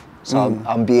live. So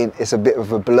it's a bit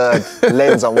of a blurred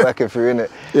lens I'm working through,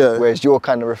 innit? Yeah. Whereas you're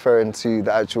kind of referring to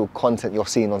the actual content you're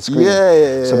seeing on screen.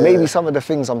 So maybe some of the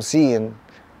things I'm seeing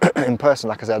in person,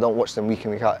 like I said, I don't watch them week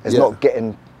in, week out, is not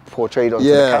getting portrayed onto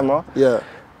the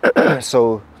camera.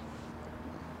 So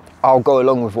I'll go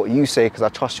along with what you say because I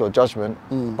trust your judgment.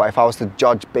 But if I was to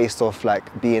judge based off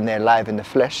like being there live in the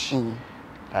flesh,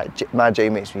 like Mad J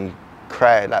makes me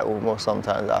cry like almost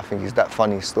sometimes. I think he's that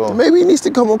funny still. Maybe he needs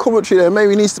to come on commentary there.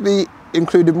 Maybe he needs to be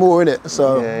included more in it.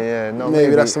 So no,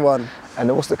 maybe that's the one. And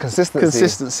then what's the consistency?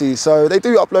 Consistency. So they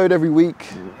do upload every week.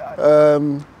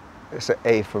 It's an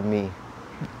A from me.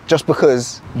 Just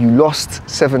because you lost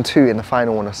 7-2 in the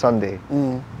final on a Sunday,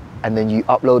 and then you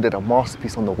uploaded a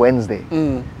masterpiece on the Wednesday.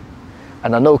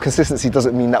 And I know consistency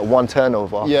doesn't mean that one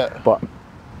turnover, but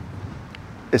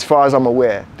as far as I'm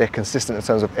aware, they're consistent in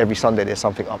terms of every Sunday there's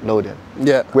something uploaded.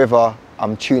 Whether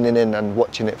I'm tuning in and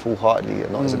watching it full-heartedly or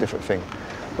not is a different thing.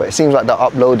 But it seems like the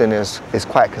uploading is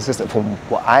quite consistent from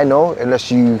what I know,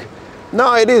 unless you...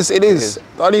 No, it is. The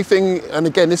only thing, and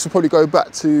again, this will probably go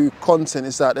back to content,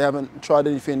 is that they haven't tried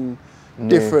anything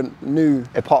different, new.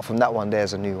 Apart from that one,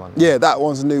 there's a new one. Yeah, that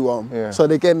one's a new one. So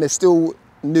again, they're still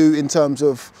new in terms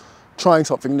of trying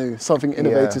something new, something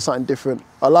innovative, something different.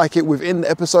 I like it within the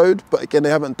episode, but again,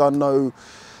 they haven't done no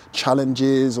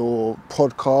challenges or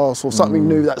podcasts or something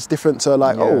new that's different to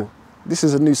like, oh, this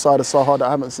is a new side of Saha that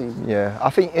I haven't seen. Yeah, I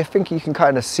think you can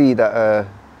kind of see that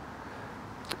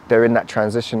they're in that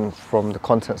transition from the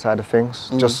content side of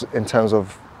things, just in terms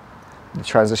of the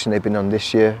transition they've been on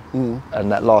this year,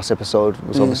 and that last episode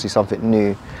was obviously something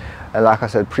new. And like I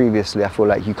said previously, I feel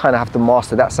like you kind of have to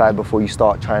master that side before you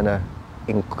start trying to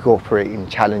incorporate in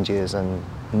challenges and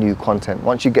new content.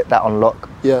 Once you get that unlocked,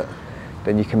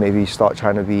 then you can maybe start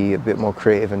trying to be a bit more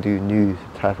creative and do new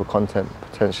type of content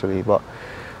potentially. But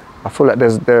I feel like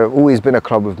there's always been a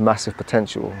club with massive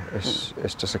potential. It's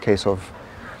just a case of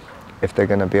if they're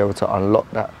going to be able to unlock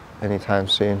that anytime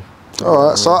soon. All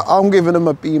right, so I'm giving them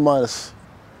a B-.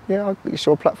 Yeah, it's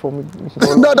your platform.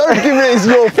 No, don't give me it's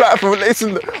your platform.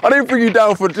 Listen, I didn't bring you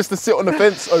down for just to sit on the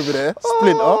fence over there,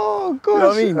 Splinter. Oh,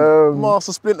 gosh. You know what I mean?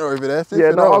 Master Splinter over there.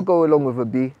 Yeah, no, I'll go along with a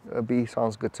B. A B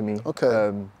sounds good to me.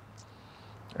 Okay.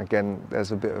 Again,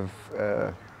 there's a bit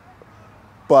of...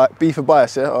 But B for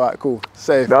bias, yeah? All right, cool.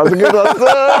 Safe. That was a good one.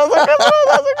 That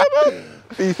was a good one.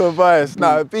 B for bias.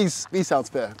 No, B sounds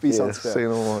fair. B sounds fair. Say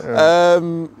no more,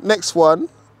 yeah. Next one,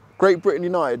 Great Britain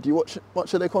United. Do you watch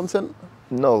much of their content?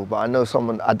 No, but I know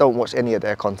someone, I don't watch any of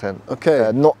their content.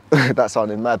 Okay. Not, that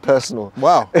sounded mad personal.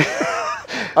 Wow.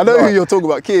 I know who you're talking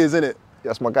about, Kiers, innit?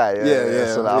 That's my guy,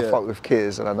 Yeah. So I fuck with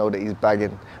Kiers and I know that he's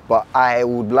bagging. But I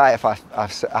would lie if I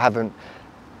haven't.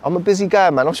 I'm a busy guy,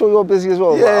 man. I'm sure you're busy as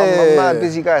well. Yeah. But I'm a mad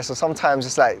busy guy. So sometimes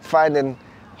it's like finding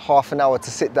half an hour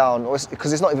to sit down,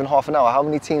 because it's not even half an hour. How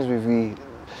many teams have we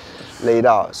laid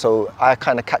out? So I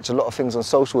kind of catch a lot of things on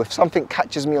social. If something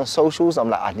catches me on socials, I'm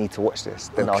like, I need to watch this.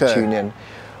 Then I'll tune in.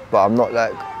 But I'm not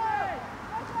like...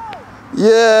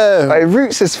 Yeah. Like,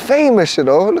 Rootz is famous, you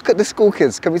know. Look at the school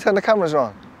kids. Can we turn the cameras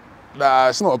around? Nah,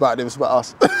 it's not about them, it's about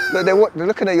us. Look, they're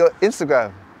looking at your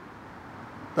Instagram.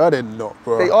 No, they're not,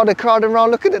 bro. They are, they're crowding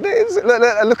around looking at this,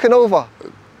 looking over.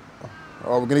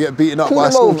 Oh, we're going to get beaten up by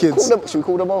school kids. Should we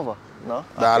call them over? No?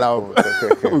 Nah, no.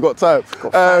 Okay. We've got time.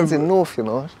 Got fans in North, you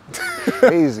know.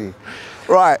 Crazy.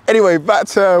 Right, anyway, back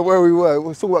to where we were.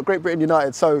 We're talking about Great Britain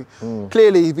United. So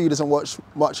clearly, V doesn't watch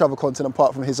much other content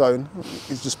apart from his own.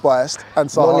 He's just biased. And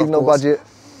so, Don't leave no budget.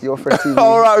 Your friend TV.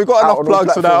 All right, we've got enough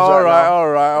plugs for that. All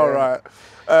right.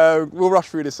 We'll rush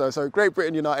through this though. So Great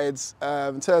Britain United,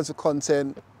 in terms of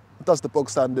content, does the bog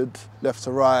standard, left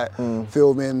to right,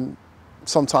 filming,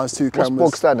 sometimes two cameras.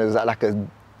 What's bog standard? Is that like a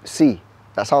C?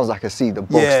 That sounds like a C, the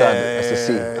bog standard. It's a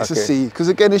C. It's a C. Because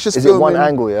again, it's just Is filming. it one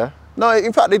angle, yeah? No,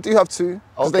 in fact, they do have two.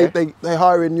 Because Okay. they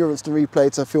hire in Rootz to replay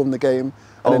to film the game,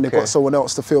 and then they've got someone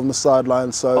else to film the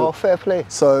sideline. So, fair play.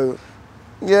 So,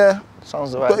 yeah.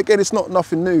 Sounds right. But again, it's not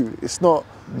nothing new. It's not.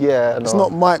 Yeah. It's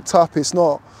not mic'd up. It's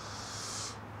not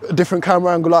a different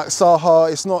camera angle like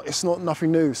Saha. It's not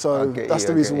nothing new. So that's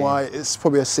the reason why it's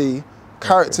probably a C.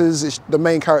 Characters. The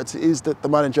main character is the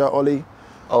manager, Ollie.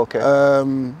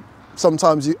 Okay.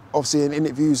 Sometimes, obviously, in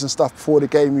interviews and stuff before the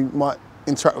game, you might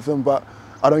interact with them, but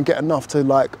I don't get enough to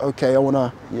like, okay, I want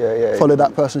to follow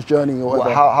that person's journey or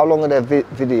whatever. How long are their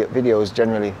videos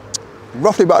generally?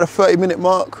 Roughly about the 30-minute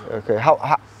mark. Okay.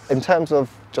 How in terms of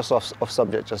just off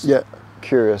subject, just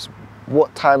curious,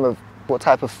 what type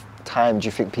of time do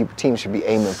you think teams should be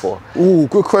aiming for? Ooh,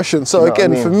 good question. So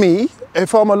again, for me,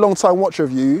 if I'm a long-time watcher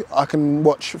of you, I can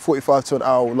watch 45 to an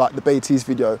hour, like the Baiteze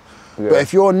video. Yeah. But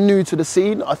if you're new to the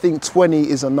scene, I think 20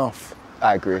 is enough.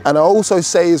 I agree. And I also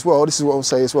say as well, this is what I'll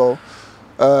say as well,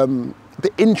 the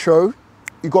intro,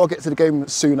 you got to get to the game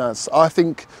as soon as. I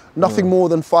think nothing more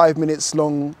than 5 minutes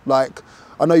long. Like,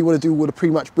 I know you want to do all the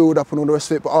pre-match build-up and all the rest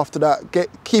of it, but after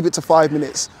that, keep it to 5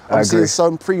 minutes. I'm seeing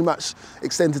some pre-match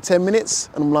extend to 10 minutes,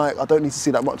 and I'm like, I don't need to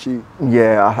see that much of you.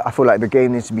 Yeah, I feel like the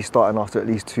game needs to be starting after at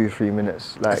least 2-3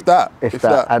 minutes. Like, if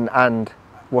that. And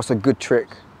what's a good trick?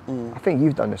 I think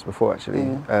you've done this before,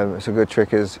 actually. It's a good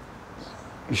trick is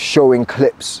showing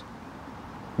clips,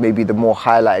 maybe the more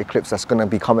highlighted clips that's going to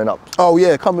be coming up. Oh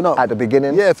yeah, coming up. At the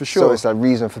beginning. Yeah, for sure. So it's a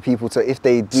reason for people to, if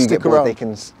they do get bored, they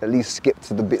can at least skip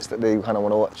to the bits that they kind of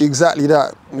want to watch. Exactly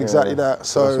that, exactly that.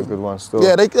 So that's a good one still.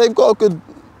 Yeah, they've got a good,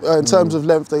 in terms of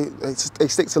length, they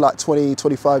stick to like 20,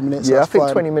 25 minutes. Yeah, I think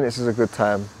 20 minutes is a good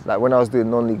time. Like when I was doing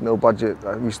non-league, no budget,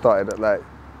 like, we started at like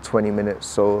 20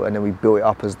 minutes, and then we built it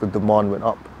up as the demand went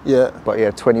up. Yeah. But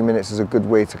yeah, 20 minutes is a good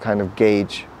way to kind of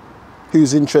gauge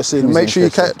who's interested. Make sure you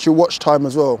catch your watch time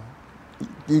as well.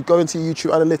 You go into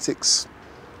YouTube analytics.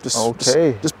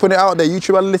 Just put it out there.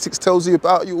 YouTube analytics tells you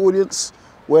about your audience,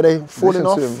 where they're falling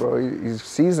off. Listen to him, bro. He's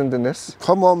seasoned in this.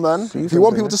 Come on, man. If you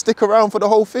want people to stick around for the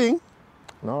whole thing.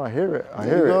 No, I hear it. I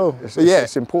hear it.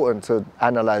 It's important to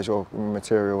analyze your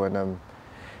material and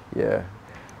yeah.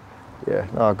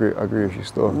 No, I agree with you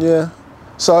still. Yeah.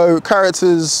 So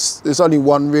characters, there's only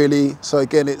one really. So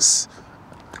again, it's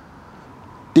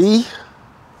D.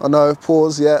 I know,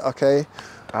 pause, yeah, okay.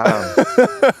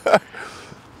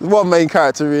 One main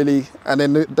character really, and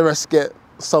then the rest get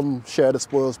some share the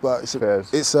spoils, but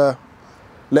it's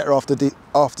Letter after C.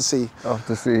 After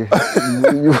C. You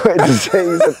wanted to say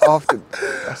you said after.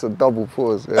 That's a double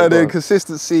pause. Yeah, And then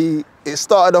consistency, it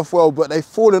started off well, but they've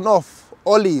fallen off.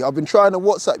 Ollie, I've been trying to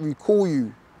WhatsApp you, call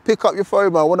you. Pick up your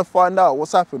phone, man. I want to find out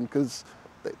what's happened because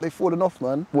they've fallen off,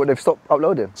 man. What, they've stopped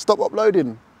uploading? Stop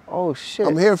uploading. Oh, shit.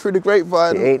 I'm hearing through the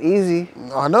grapevine. It ain't easy.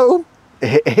 I know.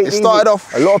 It started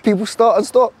off. A lot of people start and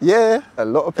stop. Yeah. A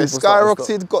lot of people It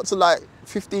skyrocketed, got to like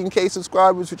 15K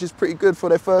subscribers, which is pretty good for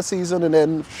their first season, and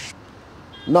then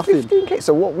nothing. 15K.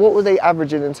 So what were they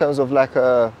averaging in terms of like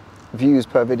views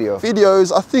per video?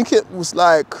 Videos, I think it was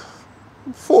like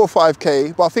 4 or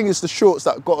 5K, but I think it's the shorts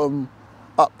that got them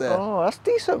up there. Oh, that's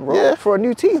decent, bro. Yeah. For a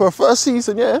new team. For a first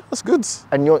season, yeah, that's good.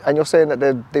 And you're saying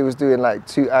that they was doing like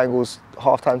 2 angles,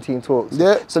 halftime team talks.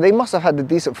 Yeah. So they must have had a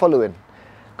decent following.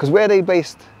 Because where are they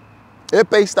based? They're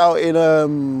based out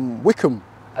in Wickham.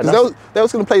 They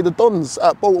was going to play the Dons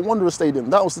at Bolton Wanderers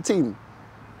Stadium. That was the team.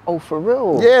 Oh, for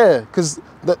real? Yeah, because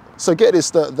so get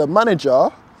this, the manager,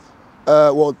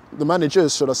 well, the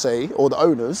managers, should I say, or the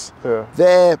owners, Yeah.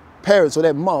 their parents or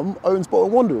their mum owns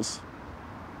Bolton Wanderers.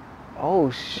 Oh,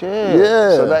 shit.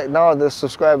 Yeah. So like now the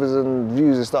subscribers and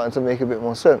views are starting to make a bit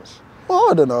more sense.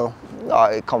 Well, I don't know.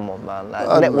 Oh, come on, man.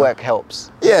 Like, network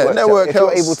helps. Yeah, network If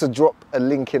helps. you're able to drop a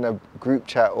link in a group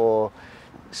chat or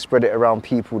spread it around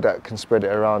people that can spread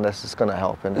it around, that's just going to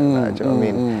help, innit? Like, do you know what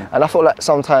I mean? And I feel like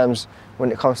sometimes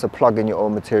when it comes to plugging your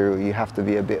own material, you have to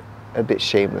be a bit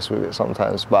shameless with it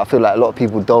sometimes. But I feel like a lot of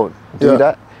people don't do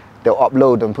that. They'll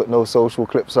upload and put no social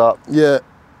clips up. Yeah.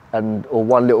 Or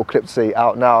one little clip to say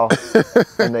out now,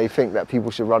 and they think that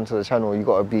people should run to the channel. You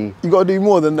gotta do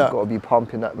more than that. You gotta be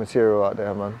pumping that material out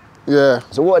there, man. Yeah.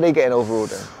 So what are they getting overall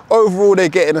then? Overall, they're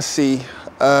getting a C.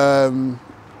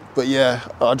 But yeah,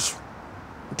 I just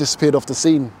disappeared off the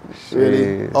scene,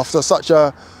 really. After such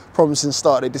a promising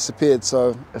start, they disappeared,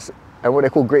 so. And what they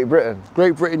call Great Britain?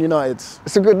 Great Britain United.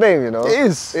 It's a good name, you know? It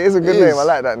is. It is a good name. I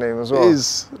like that name as well. It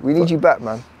is. We need you back,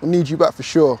 man. We need you back for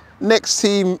sure. Next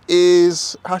team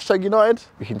is #United.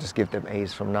 We can just give them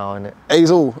A's from now, innit?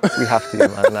 A's all. We have to,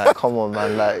 man. Like, come on,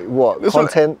 man. Like, what?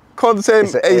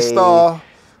 Content, A-star.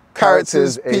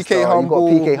 Characters, PK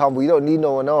Humble. You got PK Humble. You don't need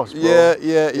no one else, bro.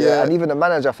 Yeah. And even the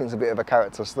manager, I think, is a bit of a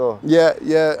character still. Yeah.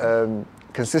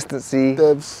 Consistency.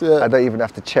 Devs, yeah. I don't even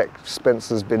have to check.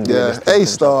 Spencer's been doing this.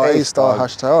 A-star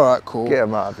 #. All right, cool. Get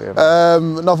him out of here,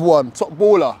 man. Another one, Top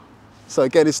Baller. So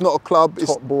again, it's not a club.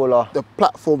 Top Baller. The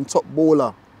platform Top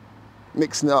Baller.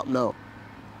 Mixing it up now.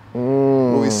 What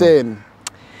are we saying?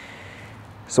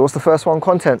 So what's the first one?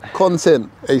 Content. Content.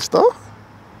 A-star?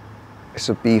 It's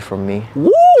a B from me.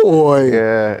 Boy.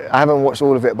 Yeah, I haven't watched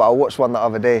all of it, but I watched one the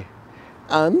other day.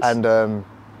 And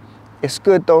it's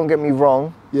good, don't get me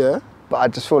wrong. Yeah. But I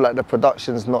just feel like the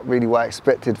production's not really what I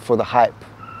expected for the hype.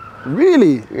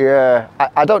 Really? Yeah.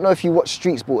 I don't know if you watch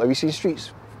Streets Ball. Have you seen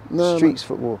Streets? No. Streets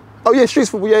Football. Oh yeah, Streets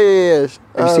Football. Yeah.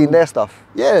 Have you seen their stuff?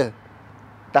 Yeah.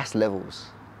 That's levels.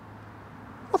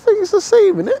 I think it's the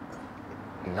same, isn't it?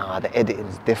 Nah, the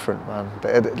editing's different, man.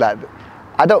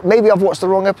 Maybe I've watched the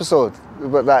wrong episode,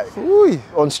 but like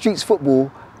on Streets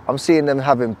Football, I'm seeing them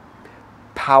having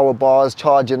power bars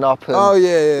charging up. And, oh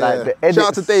yeah. Like, the edits, shout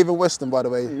out to Dave and Weston, by the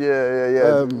way.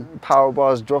 Yeah. Power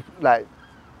bars drop like.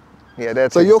 Yeah, they're.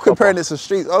 So you're comparing it to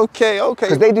Streets? Okay.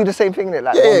 Because they do the same thing, innit?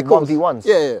 Like 1v1s.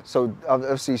 Yeah. So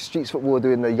obviously Streets Football are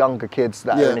doing the younger kids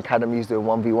that are in academies doing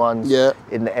 1v1s. Yeah.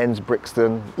 In the ends,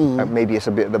 Brixton. Maybe it's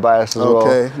a bit of the bias as well.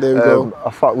 Okay, there we go. I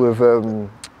fuck with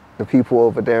the people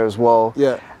over there as well.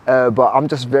 Yeah. But I'm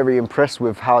just very impressed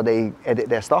with how they edit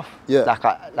their stuff. Yeah.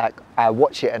 Like I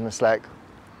watch it and it's like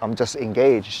I'm just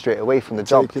engaged straight away from the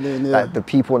jump. Like the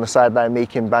people on the sideline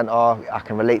making banter, I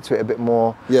can relate to it a bit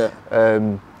more. Yeah.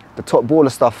 The Top Baller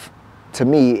stuff, to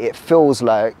me, it feels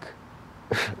like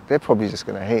they're probably just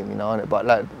gonna hate me now, innit? But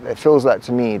like it feels like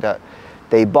to me that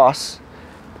they bust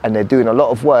and they're doing a lot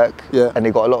of work. Yeah. And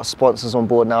they got a lot of sponsors on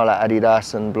board now, like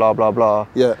Adidas and blah blah blah.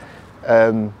 Yeah.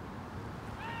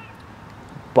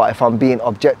 But if I'm being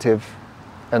objective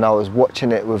and I was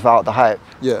watching it without the hype,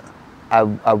 I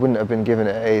wouldn't have been giving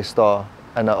it an A-star.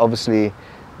 And obviously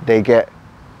they get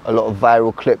a lot of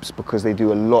viral clips because they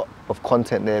do a lot of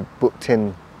content. They're booked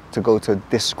in to go to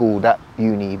this school, that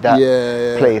uni, that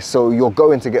place. So you're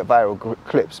going to get viral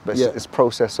clips, but it's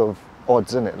process of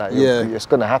odds, isn't it? Like it's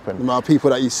going to happen. The amount of people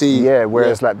that you see. Yeah,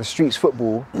 whereas like the Streets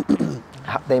Football,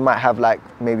 they might have like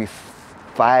maybe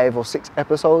 5 or 6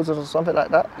 episodes or something like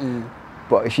that.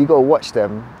 But if you go watch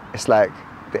them, it's like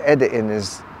the editing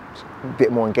is a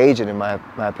bit more engaging in my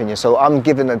opinion. So I'm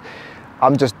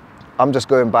just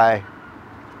going by,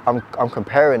 I'm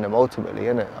comparing them ultimately,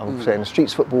 innit? I'm saying the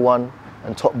Streets Football one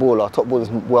and Top Baller. Top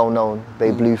Baller's well known. They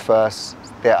blew first.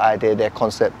 their idea, their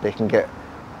concept, they can get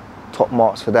top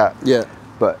marks for that. Yeah.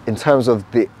 But in terms of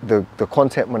the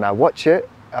content when I watch it,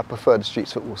 I prefer the street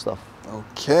football stuff.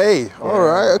 Okay, all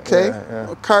right, okay.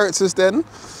 Yeah. Characters then.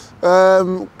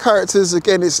 Characters,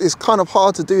 again, it's kind of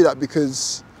hard to do that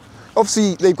because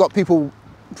obviously they've got people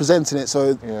presenting it,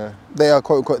 so they are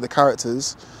quote unquote the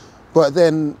characters. But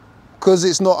then, because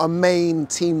it's not a main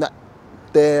team that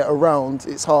they're around,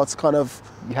 it's hard to kind of...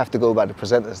 You have to go by the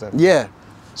presenters then. Yeah.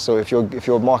 So if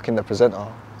you're marking the presenter,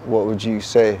 what would you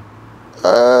say?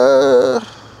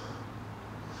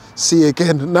 See,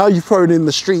 again, now you've thrown in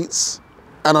the streets,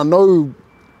 and I know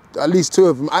at least 2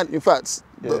 of them, and in fact,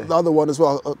 the other one as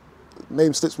well,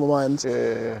 name slips my mind.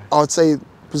 Yeah. I would say,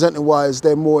 presenting-wise,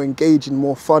 they're more engaging,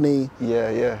 more funny.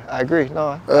 Yeah, I agree.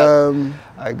 No,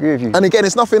 I agree with you. And again,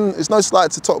 it's no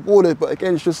slight to Top Baller, but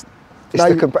again, it's just...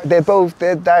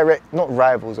 they're direct, not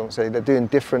rivals, I don't say. They're doing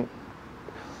different,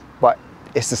 but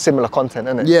it's the similar content,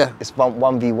 isn't it? Yeah. It's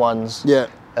 1v1s. Yeah.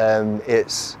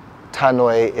 It's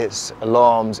tannoy, it's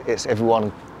alarms, it's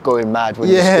everyone going mad when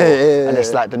you score. And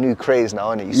it's like the new craze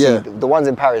now, isn't it? You see, the ones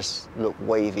in Paris look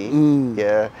wavy,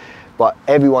 but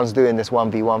everyone's doing this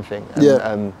 1v1 thing.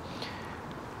 And,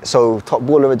 so Top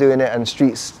Baller are doing it, and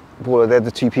Streets Baller, they're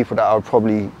the 2 people that I would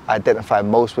probably identify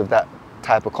most with that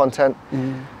type of content.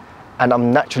 And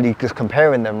I'm naturally just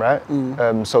comparing them, right?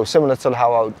 So similar to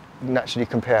how I would naturally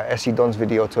compare SE Don's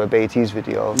video to a Baiteze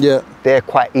video. Yeah. They're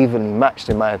quite evenly matched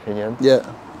in my opinion. Yeah.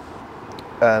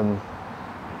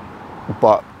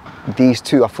 But these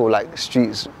 2, I feel like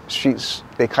Streets,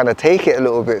 they kind of take it a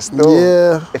little bit still.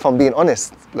 Yeah. If I'm being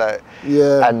honest, like.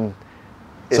 Yeah. And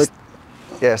it's,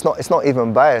 it's not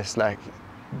even biased, like,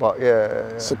 but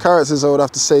yeah. So characters, I would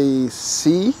have to say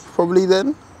C probably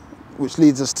then, which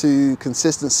leads us to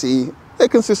consistency. They're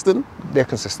consistent. They're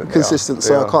consistent. Consistent,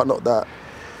 so I can't knock that.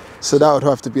 So that would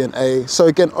have to be an A. So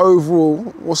again, overall,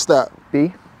 what's that?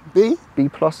 B. B? B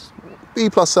plus. B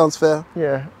plus sounds fair.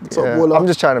 Yeah. Top Baller. I'm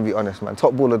just trying to be honest, man.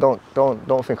 Top Baller,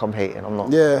 don't think I'm hating. I'm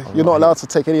not. Yeah, you're not allowed to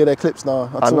take any of their clips now.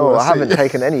 I know. I haven't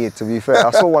taken any, to be fair.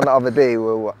 I saw one the other day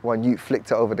where one you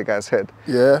flicked it over the guy's head.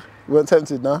 Yeah. You weren't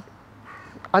tempted, nah?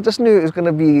 I just knew it's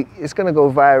gonna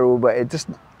go viral, but it just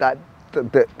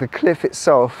the clip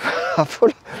itself, I feel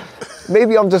like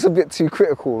maybe I'm just a bit too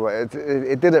critical, right?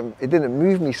 It didn't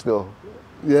move me still.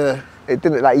 Yeah. It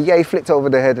didn't, like, he flicked over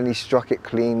the head and he struck it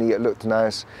cleanly, it looked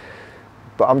nice.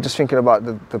 But I'm just thinking about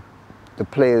the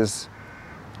players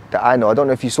that I know. I don't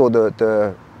know if you saw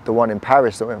the one in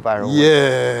Paris that went viral.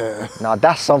 Yeah. Now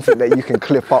that's something that you can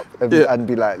clip up and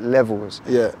be like levels.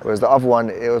 Yeah. Whereas the other one,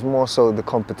 it was more so the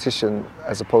competition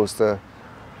as opposed to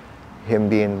him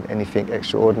being anything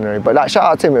extraordinary. But like, shout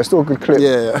out to him, it's still a good clip.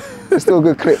 Yeah. It's still a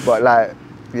good clip, but like,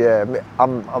 yeah,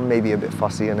 I'm maybe a bit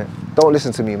fussy in it. Don't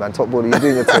listen to me, man. Top Baller, you're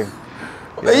doing your thing.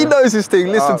 Yeah. He knows his thing.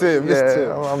 Listen to him. Listen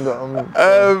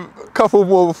to him. Couple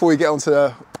more before we get on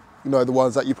to the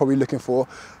ones that you're probably looking for.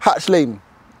 Hatch Lane.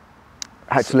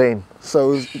 Hatch Lane.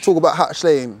 So talk about Hatch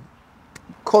Lane.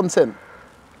 Content.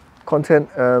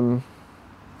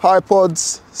 High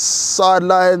pods,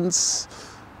 sidelines,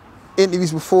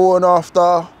 interviews before and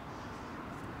after.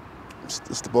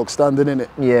 It's the bog standard, innit?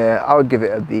 Yeah, I would give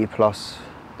it a B plus.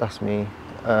 That's me.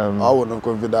 I wouldn't have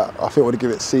gone with that. I think I would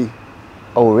give it C.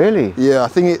 Oh really? Yeah, I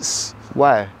think it's...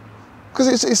 Why?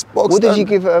 Because it's bog What did you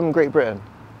give Great Britain?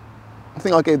 I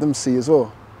think I gave them C as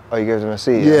well. Oh, you gave them a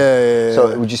C? Yeah.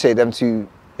 So would you say them 2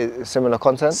 similar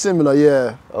content? Similar,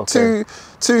 yeah. Okay.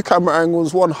 Two camera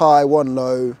angles, one high, one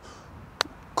low,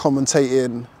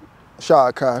 commentating, shout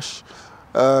out Cash.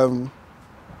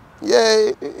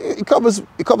 Yeah, it covers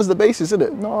the bases, isn't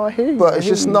it? No, I hear you. But it's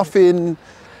just nothing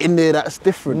in there that's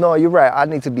different. No, you're right. I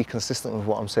need to be consistent with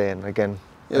what I'm saying again.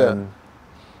 Yeah.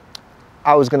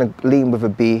 I was gonna lean with a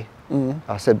B.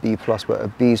 I said B plus, but a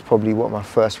B is probably what my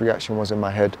first reaction was in my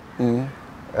head.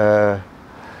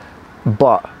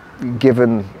 But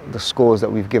given the scores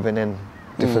that we've given in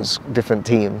different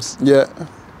teams,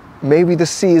 maybe the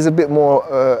C is a bit more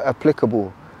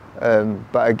applicable.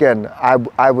 But again,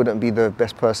 I wouldn't be the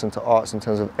best person to ask in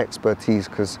terms of expertise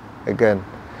because, again,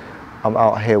 I'm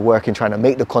out here working, trying to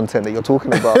make the content that you're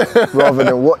talking about rather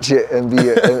than watch it and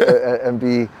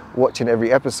be watching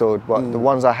every episode. But the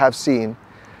ones I have seen,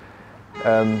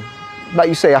 like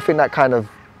you say, I think that kind of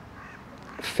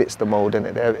fits the mold,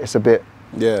 innit? It's a bit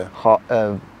hot,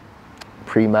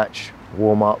 pre-match,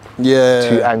 warm up, 2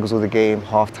 angles of the game,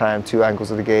 half time, 2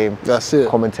 angles of the game. That's it.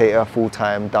 Commentator, full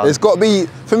time, done. It's got to be,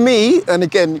 for me, and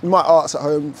again, you might ask at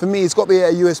home, for me, it's got to be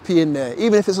a USP in there,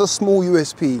 even if it's a small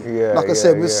USP. Like I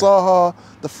said, with Saha,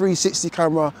 the 360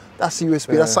 camera, that's a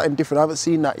USP. That's something different. I haven't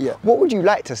seen that yet. What would you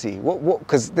like to see?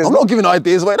 Because I'm not giving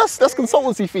ideas away. That's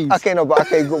consultancy fees. Okay, no, but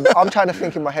okay, I'm trying to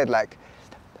think in my head like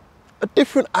a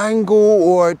different angle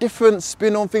or a different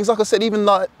spin on things. Like I said, even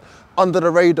like Under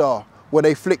the Radar, where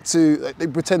they flick to, they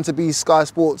pretend to be Sky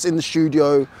Sports in the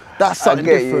studio. That's something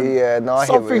different. Yeah, no, I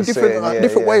hear what you're different, saying. a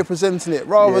different way of presenting it,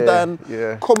 rather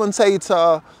than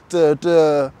commentator.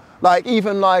 Like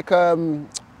even like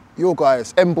your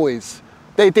guys, M-Boys.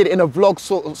 They did it in a vlog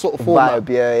sort of format.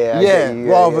 Vibe,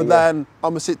 rather than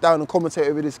I'm gonna sit down and commentate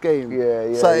over this game.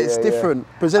 So it's different,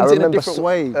 presented in a different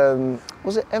way.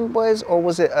 Was it M-Boys or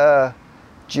was it?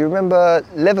 Do you remember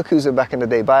Leverkusen back in the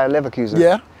day? Bayer Leverkusen.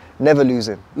 Yeah. Never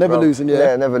losing. Never losing.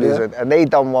 Yeah, never losing. And they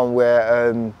done one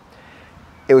where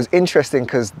it was interesting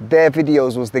because their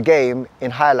videos was the game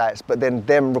in highlights, but then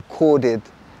them recorded.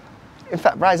 In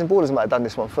fact, Rising Ballers might have done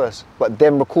this one first, but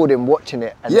them recording, watching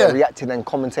it, and then reacting and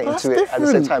commentating to it at the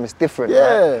same time. It's different,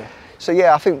 right? So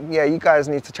I think you guys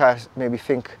need to try maybe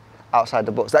think outside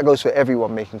the box. That goes for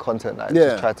everyone making content. Like,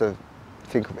 just try to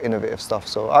think of innovative stuff.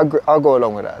 So I'll go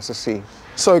along with that. It's a C.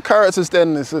 So characters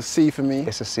then is a C for me.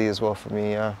 It's a C as well for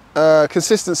me. Yeah.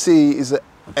 Consistency is an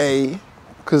A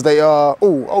because they are.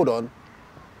 Oh, hold on.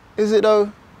 Is it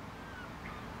though?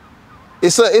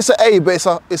 It's an A, but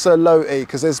it's a low A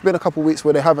because there's been a couple of weeks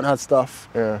where they haven't had stuff.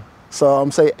 Yeah. So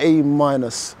I'm saying A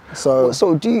minus. So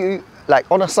do you, like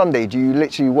on a Sunday, do you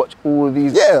literally watch all of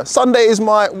these? Yeah, Sunday is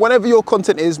whenever your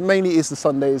content is, mainly is the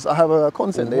Sundays. I have a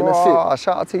content day and that's it.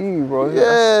 Shout out to you, bro.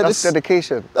 Yeah. That's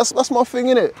dedication. That's my thing,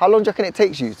 innit? How long do you reckon it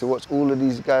takes you to watch all of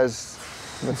these guys'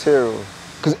 material?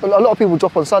 Because a lot of people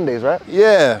drop on Sundays, right?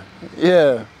 Yeah.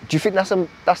 Do you think that's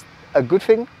a good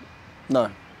thing? No.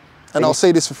 And I'll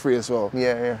say this for free as well.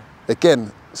 Yeah.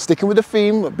 Again, sticking with the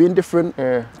theme, being different,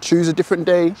 choose a different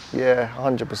day. Yeah,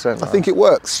 100%. I think it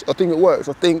works. I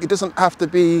think it doesn't have to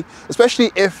be,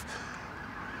 especially if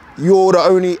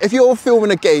if you're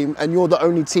filming a game and you're the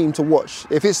only team to watch.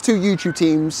 If it's 2 YouTube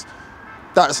teams,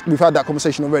 we've had that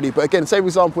conversation already. But again, say for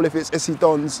example, if it's SC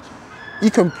Dons,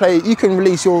 you can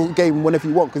release your game whenever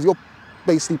you want because you're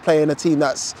basically playing a team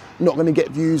that's not going to get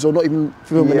views or not even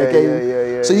filming a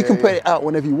game. So you can put it out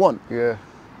whenever you want. Yeah.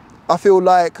 I feel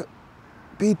like,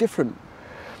 be different.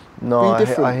 No,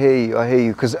 I hear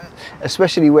you. Because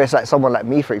especially where it's like someone like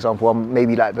me, for example, I'm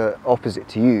maybe like the opposite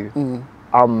to you.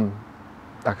 I'm,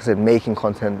 like I said, making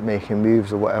content, making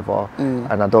moves or whatever,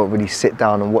 and I don't really sit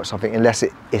down and watch something unless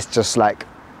it's just like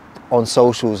on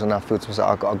socials and I feel to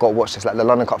myself, I've got to watch this. Like the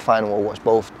London Cup final, I'll watch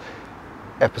both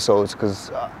episodes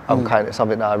because I'm kind of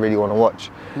something that I really want to watch.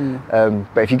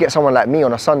 But if you get someone like me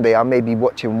on a Sunday, I may be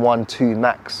watching 1, 2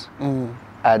 max.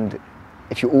 And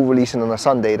if you're all releasing on a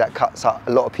Sunday, that cuts out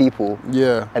a lot of people.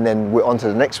 Yeah. And then we're on to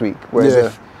the next week. Whereas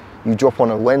if you drop on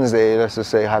a Wednesday, let's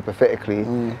just say hypothetically,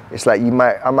 it's like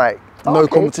I might. No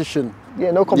competition.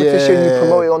 Yeah, no competition. You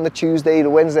promote it on the Tuesday, the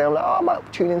Wednesday. I'm like, I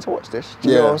might tune in to watch this. Do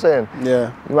you know what I'm saying?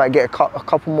 Yeah. You might get a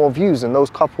couple more views, and those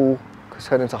couple could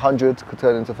turn into hundreds, could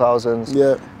turn into thousands.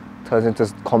 Yeah. Turns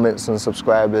into comments and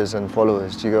subscribers and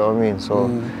followers. Do you get what I mean? So,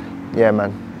 yeah,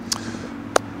 man.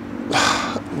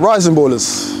 Rising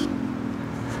Ballers.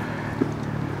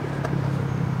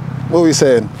 What were we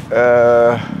saying?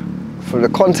 For the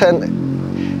content,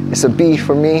 it's a B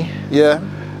for me. Yeah.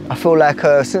 I feel like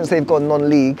since they've gone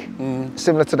non-league,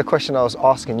 similar to the question I was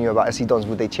asking you about SC Dons,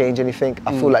 would they change anything?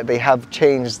 I feel like they have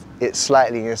changed it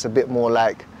slightly. It's a bit more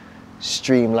like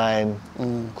streamlined,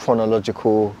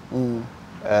 chronological,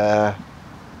 like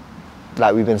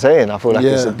we've been saying. I feel like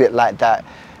it's a bit like that.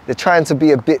 They're trying to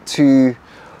be a bit too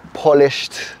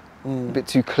polished, a bit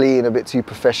too clean, a bit too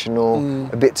professional,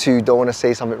 a bit too don't want to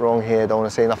say something wrong here, don't want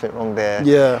to say nothing wrong there.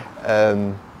 Yeah.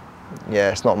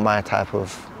 Yeah, it's not my type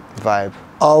of vibe.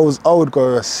 I would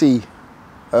go a C.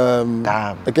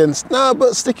 Damn.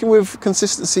 But sticking with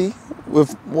consistency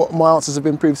with what my answers have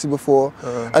been previously before.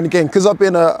 And again, because I've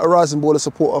been a Rising Baller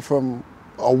supporter from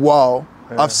a while,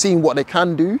 I've seen what they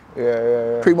can do.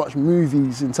 Pretty much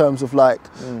movies in terms of like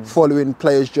following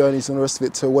players' journeys and the rest of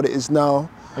it to what it is now.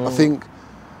 I think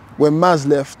when Maz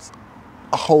left,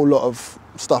 a whole lot of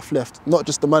stuff left. Not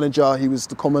just the manager, he was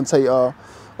the commentator,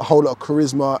 a whole lot of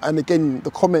charisma. And again,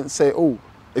 the comments say, oh,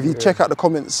 if you check out the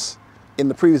comments in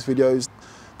the previous videos,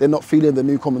 they're not feeling the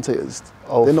new commentators.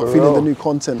 Oh, they're not feeling the new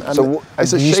content. And so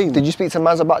it's a shame. Did you speak to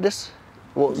Maz about this?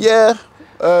 Yeah,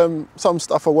 some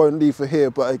stuff I won't leave for here,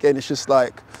 but again, it's just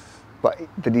like, But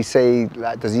did he say,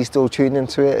 like, does he still tune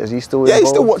into it? Is he still Yeah, involved? he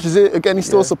still watches it. Again, he's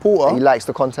still a supporter. He likes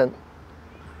the content?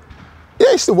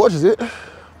 Yeah, he still watches it.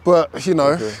 But, you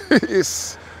know,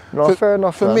 Okay. Fair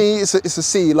enough, For me, it's a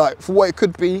C. Like, for what it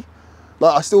could be,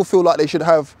 like, I still feel like they should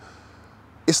have...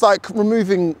 It's like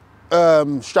removing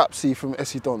Strapsy from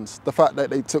SE Dons. The fact that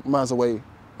they took Maz away.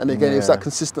 And again, it's that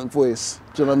consistent voice.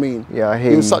 Do you know what I mean? Yeah, I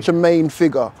hear He was you. such a main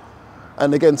figure.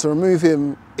 And again, to remove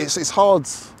him, it's hard.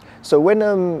 So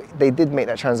when they did make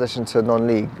that transition to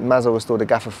non-league, Mazza was still the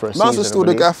gaffer for a season. Maz was still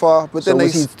the gaffer, but then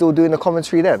was he still doing the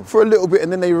commentary then? For a little bit,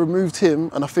 and then they removed him,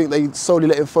 and I think they solely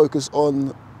let him focus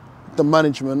on the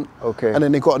management. Okay. And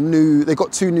then they got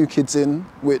 2 new kids in,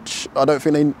 which I don't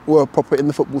think they were proper in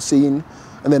the football scene.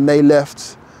 And then they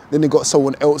left. Then they got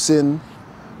someone else in.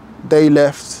 They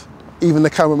left. Even the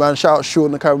cameraman, shout out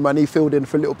Sean, the cameraman, he filled in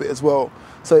for a little bit as well.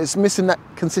 So it's missing that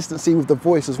consistency with the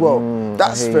voice as well.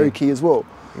 That's very key as well.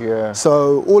 Yeah.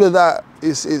 So all of that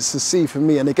is a C for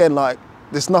me. And again, like,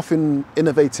 there's nothing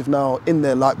innovative now in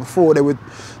there. Like before, they would,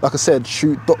 like I said,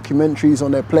 shoot documentaries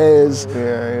on their players.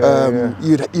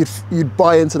 You'd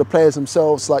buy into the players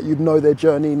themselves. Like, you'd know their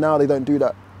journey. Now they don't do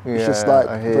that. It's just like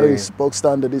very bog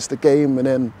standard. It's the game, and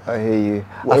then I hear you.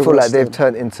 I feel like they've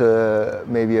turned into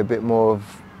maybe a bit more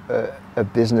of a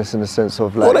business in the sense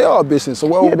of like. Well, they are a business.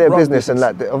 They're a business, and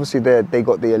like obviously they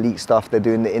got the elite stuff. They're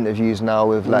doing the interviews now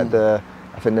with like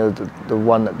I think the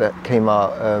one that came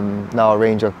out now,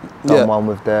 Ranger done one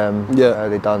with them. Yeah.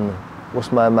 They done,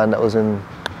 what's my man that was in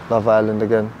Love Island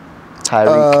again?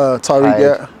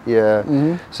 Tyreek,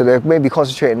 yeah. So they're maybe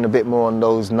concentrating a bit more on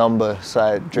those number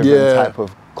side driven type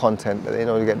of content that they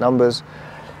know to get numbers,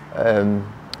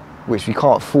 which we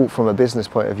can't fault from a business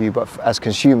point of view, but as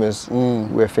consumers,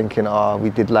 we're thinking, we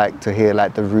did like to hear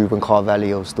like the Ruben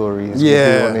Carvalho stories.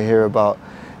 Yeah. We want to hear about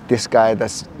this guy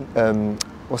that's,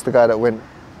 what's the guy that went?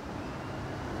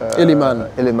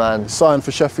 Illiman. Signed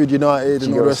for Sheffield United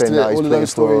and all the rest of it, all of those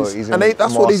stories. And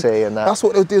that's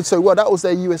what they did so well. That was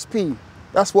their USP.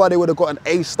 That's why they would have got an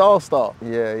A-star start.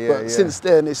 But since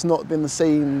then, it's not been the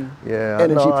same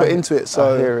energy put into it.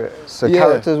 So I hear it. So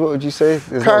characters, what would you say?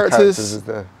 There's characters, no is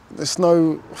there? There's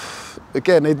no,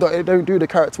 again, they don't do the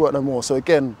character work no more. So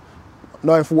again,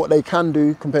 knowing for what they can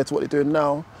do compared to what they're doing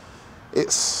now,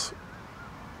 it's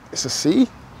a C.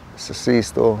 It's a C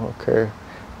still, okay.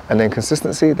 And then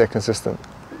consistency, they're consistent.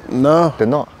 No, they're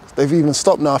not. They've even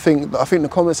stopped now. I think the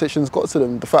comment section's got to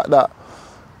them. The fact that,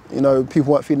 you know,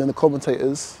 people weren't feeding the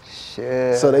commentators.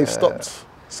 Shit. So they've stopped.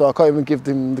 So I can't even give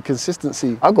them the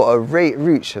consistency. I got to rate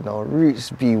Rootz, you know.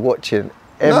 Rootz be watching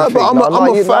everything. No, but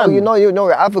I'm a fan. You're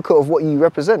an advocate of what you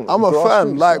represent. I'm a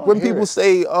fan. Like when people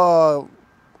say,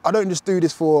 I don't just do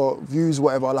this for views,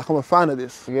 whatever. Like, I'm a fan of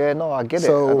this. Yeah, no, I get it.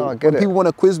 So I get it. When people want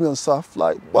to quiz me on stuff,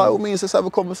 like, by all means, let's have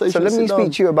a conversation. So let me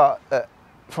speak to you about,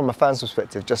 from a fan's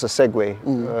perspective, just a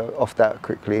segue off that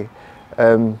quickly.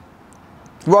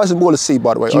 Rising Ball is C,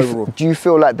 by the way, overall. Do you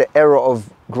feel like the era of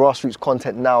grassroots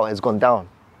content now has gone down?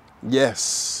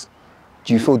 Yes.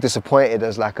 Do you feel disappointed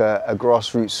as like a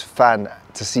grassroots fan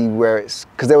to see where it's...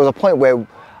 Because there was a point where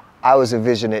I was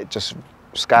envisioning it just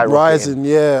skyrocketing. Rising,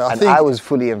 yeah. I was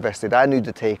fully invested. I knew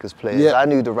the Takers players. I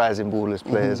knew the Rising Ballers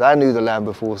players. I knew the Land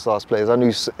Before Stars players. I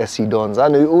knew SC Dons. I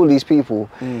knew all these people.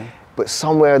 But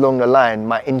somewhere along the line,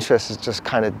 my interest has just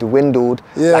kind of dwindled.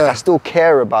 Yeah. Like, I still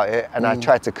care about it, and I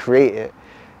try to create it.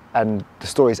 And the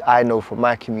stories I know from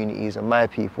my communities and my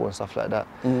people and stuff like that.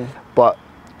 But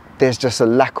there's just a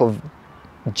lack of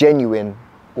genuine,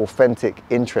 authentic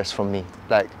interest from me.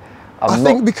 Like, I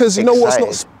think because you know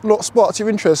what's not sparked your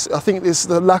interest. I think it's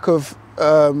the lack of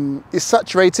it's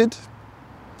saturated.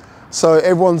 So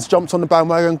everyone's jumped on the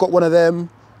bandwagon, got one of them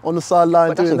on the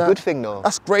sideline doing that. That's a good thing, though.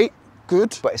 That's great,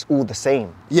 good. But it's all the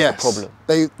same. Yes. The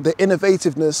problem. The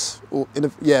innovativeness, or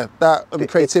that and the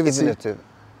creativity. Innovative.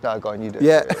 No, go on, you do.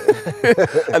 Yeah.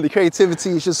 And the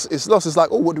creativity is it's lost. It's like,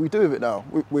 oh, what do we do with it now?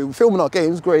 We're filming our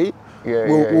games, great.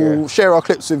 We'll share our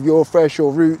clips with your Fresh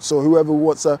or Rootz or whoever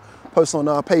wants to post on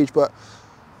our page, but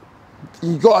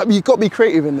you got to be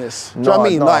creative in this. Do you know what I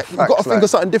mean? Like, you got to think of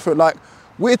something different. Like,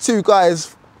 we're two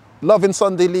guys loving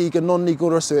Sunday League and non-league, all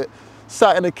the rest of it,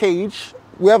 sat in a cage.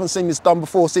 We haven't seen this done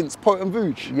before since Potent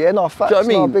Vooch. Yeah, no, facts. Do you know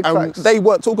what I mean? Big and facts. they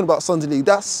weren't talking about Sunday League.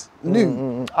 That's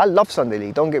new. I love Sunday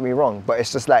League, don't get me wrong, but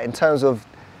it's just like in terms of,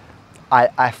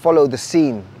 I follow the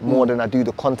scene more than I do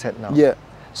the content now. Yeah.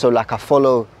 So like I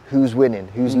follow who's winning,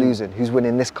 who's losing, who's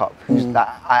winning this cup, who's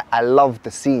that. I love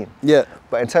the scene. Yeah.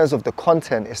 But in terms of the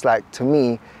content, it's like, to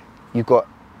me, you got,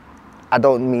 I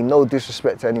don't mean no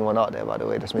disrespect to anyone out there, by the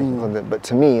way, that's making content, but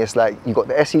to me, it's like, you got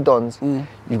the SE Dons,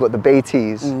 you've got the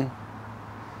Baiteze,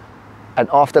 And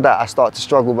after that, I start to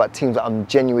struggle about teams that I'm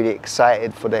genuinely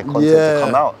excited for their content to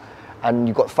come out. And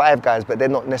you've got 5 guys, but they're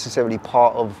not necessarily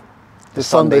part of the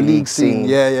Sunday League scene.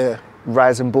 Yeah.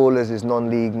 Rising Ballers is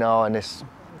non-league now, and it's,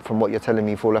 from what you're telling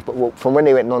me, full left. But from when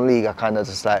they went non-league, I kind of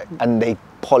just like, and they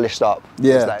polished up.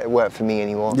 Yeah. It's like, it weren't for me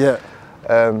anymore. Yeah.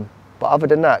 But other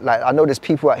than that, like, I know there's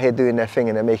people out here doing their thing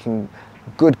and they're making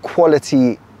good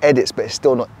quality edits, but it's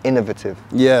still not innovative.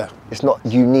 Yeah. It's not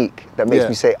unique. That makes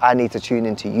me say, I need to tune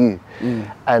into you.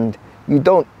 And you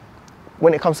don't,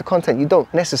 when it comes to content, you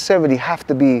don't necessarily have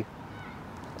to be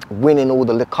winning all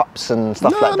the look-ups and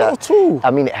stuff like that. Not at all.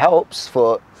 I mean, it helps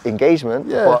for engagement,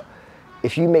 Yeah. but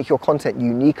if you make your content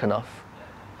unique enough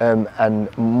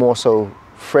and more so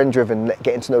friend-driven,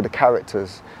 getting to know the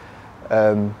characters.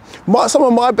 Some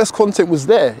of my best content was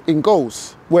there in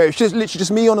goals, where it's just literally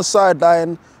just me on the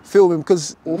sideline filming,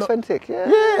 because authentic,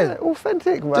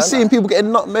 authentic, man. Just seeing people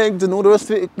getting nutmegged and all the rest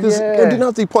of it, because it didn't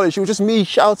have to be polished. It was just me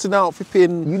shouting out,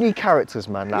 flipping. You need characters,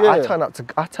 man. Like, I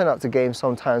turn up to games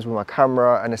sometimes with my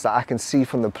camera, and it's like I can see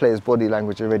from the players' body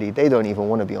language already, they don't even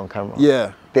want to be on camera.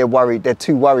 Yeah. They're worried. They're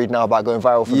too worried now about going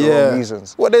viral for the wrong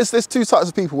reasons. Well, there's 2 types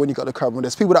of people when you got the camera.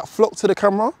 There's people that flock to the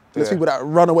camera. And there's people that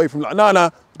run away from, like, nah,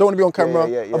 don't want to be on camera.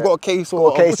 I've got a case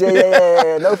or a case.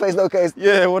 Yeah. No face, no case.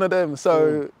 Yeah, one of them.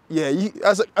 So you,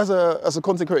 as a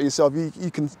content creator yourself, you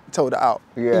can tell that out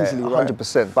easily,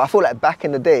 100%. But I feel like back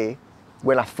in the day,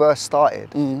 when I first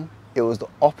started, it was the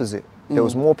opposite. There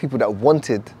was more people that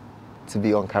wanted to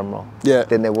be on camera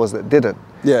than there was that didn't.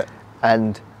 Yeah.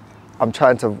 And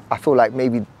I feel like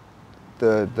maybe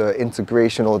the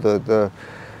integration or the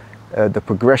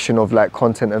progression of like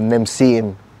content and them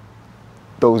seeing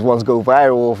those ones go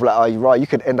viral of like, oh, you're right, you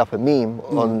could end up a meme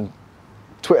on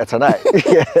Twitter tonight.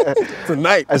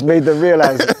 Tonight. Has made them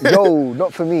realize, yo,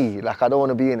 not for me. Like, I don't want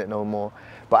to be in it no more.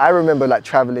 But I remember like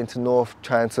traveling to North,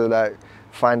 trying to like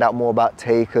find out more about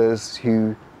takers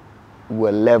who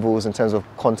were levels in terms of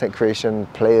content creation,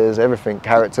 players, everything,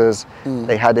 characters.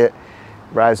 They had it.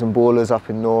 Rising Ballers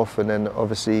up in North, and then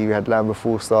obviously you had Lambeth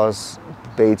All Stars,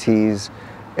 Baiteze,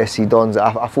 SC Dons.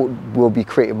 I thought we'll be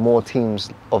creating more teams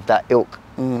of that ilk,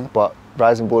 but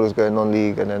Rising Ballers going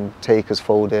non-league, and then Takers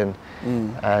fold in,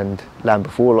 and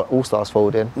Lambeth All Stars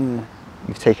fold in.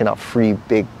 You've taken out 3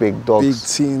 big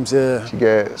dogs. Big teams, yeah. You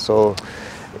get it? So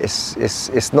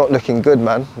it's not looking good,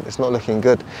 man. It's not looking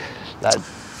good. Like,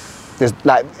 there's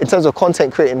like, in terms of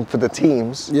content creating for the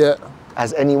teams. Yeah.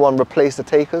 Has anyone replaced the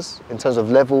Takers in terms of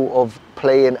level of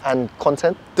playing and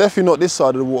content? Definitely not this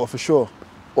side of the water, for sure.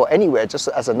 Or anywhere, just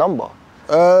as a number?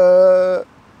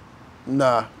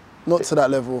 Nah, not to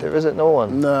that level. There isn't no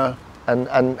one? Nah.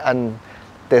 And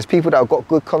there's people that have got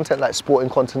good content, like Sporting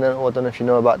Continental, I don't know if you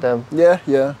know about them.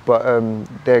 Yeah. But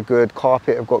they're good.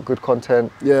 Carpet have got good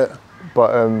content. Yeah.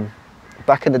 But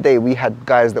back in the day, we had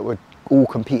guys that were all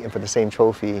competing for the same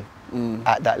trophy.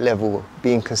 At that level,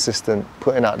 being consistent,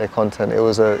 putting out their content. It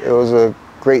was a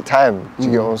great time. Do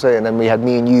you get what I'm saying? And then we had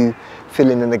me and you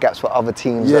filling in the gaps for other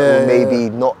teams that were maybe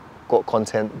not got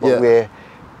content, but we're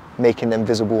making them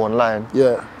visible online.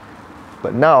 Yeah.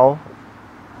 But now,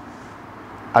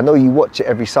 I know you watch it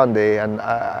every Sunday, and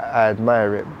I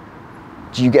admire it.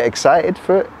 Do you get excited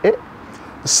for it?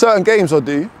 Certain games I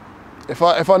do. If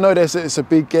I know it's a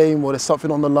big game or there's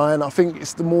something on the line, I think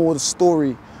it's the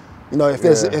story. You know, if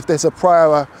there's a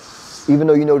prior... Even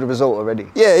though you know the result already?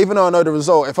 Yeah, even though I know the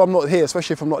result. If I'm not here,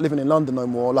 especially if I'm not living in London no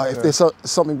more, like if there's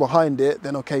something behind it,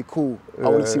 then okay, cool. I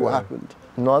want to see what happened.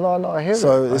 No, I hear it.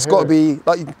 So it's got to be,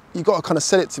 like, you got to kind of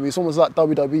sell it to me. It's almost like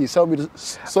WWE.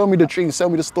 Sell me the dream, sell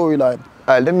me the storyline.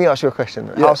 Let me ask you a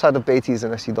question. Outside of Baiteze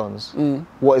and SC Dons,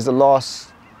 what is the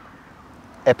last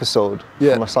episode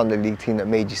from a Sunday League team that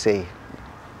made you say,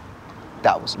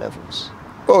 that was levels?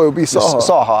 Oh, it'll be Saha.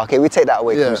 Saha, okay, we take that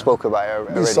away because we spoke about it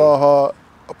already. It'll be Saha.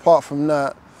 Apart from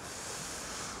that,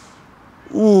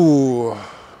 ooh.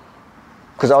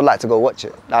 Because I would like to go watch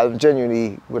it. I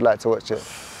genuinely would like to watch it.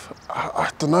 I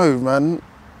don't know, man.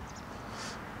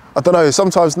 I don't know.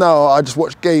 Sometimes now I just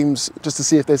watch games just to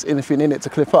see if there's anything in it to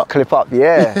clip up. Clip up,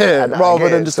 yeah. Rather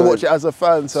than just to watch it as a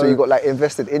fan. So you got like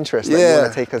invested interest. Like you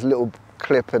want to take a little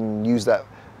clip and use that.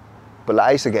 But like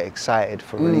I used to get excited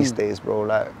for release days, bro.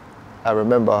 Like I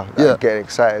remember getting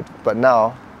excited. But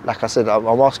now, like I said,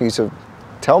 I'm asking you to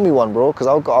tell me one, bro, because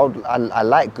I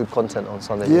like good content on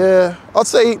Sunday. Yeah, I'd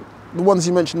say the ones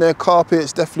you mentioned there,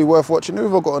 Carpet's definitely worth watching. Who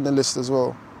have I got on the list as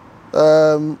well?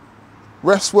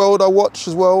 Ref's World I watch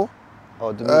as well.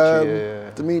 Oh,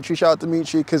 Dimitri, Dimitri, shout out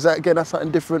Dimitri, because again, that's something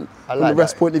different from the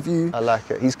ref's point of view. I like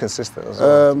it. He's consistent as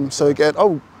well. So again,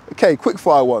 okay, quick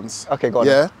fire ones. Okay, go on.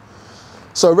 Yeah.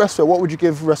 So Ref's World, what would you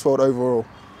give Ref's World overall?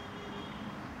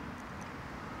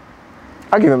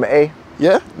 I'll give him an A.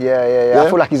 Yeah? Yeah. I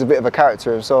feel like he's a bit of a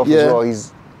character himself as well.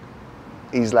 He's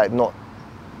like not.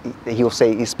 He'll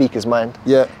say he speak his mind.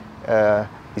 Yeah.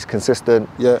 He's consistent.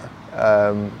 Yeah.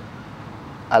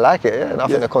 I like it. Yeah, and I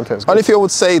think the content's good. Only thing I would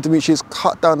say, Dimitri, is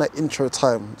cut down that intro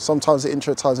time. Sometimes the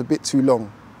intro time's a bit too long.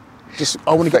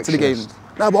 I want to get to the game.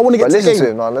 No, but I want to get to the game. Listen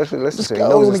to him, man. Listen to him.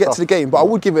 I want to get to the game, but I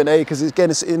would give it an A because again,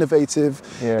 it's innovative.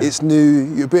 Yeah. It's new.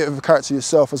 You're a bit of a character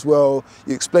yourself as well.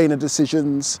 You explain the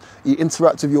decisions. You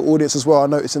interact with your audience as well. I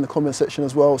noticed in the comment section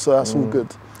as well, so that's all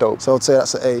good. Dope. So I'd say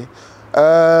that's an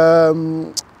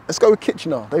A. Let's go with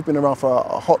Kitchener. They've been around for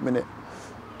a hot minute.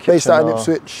 Based out in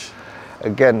Ipswich.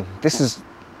 Again, this is.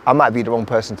 I might be the wrong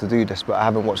person to do this, but I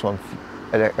haven't watched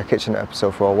a Kitchener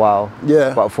episode for a while.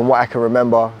 Yeah. But from what I can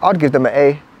remember, I'd give them an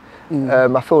A.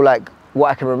 I feel like what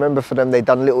I can remember for them, they've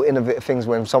done little innovative things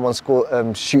when someone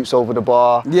shoots over the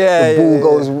bar, the ball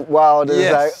goes wild, and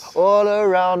it's like all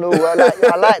around the world. Like,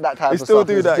 I like that type of stuff. They still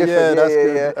do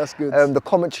that, that's good. The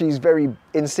commentary is very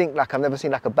in sync, like I've never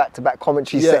seen like a back-to-back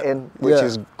commentary setting, which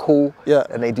is cool. Yeah.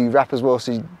 And they do rap as well,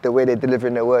 so the way they're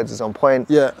delivering their words is on point.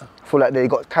 Yeah. I feel like they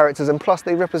got characters, and plus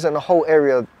they represent a whole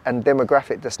area and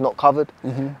demographic that's not covered.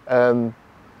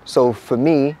 So for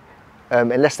me,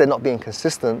 unless they're not being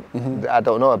consistent, that I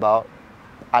don't know about,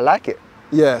 I like it.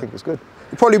 Yeah. I think it's good.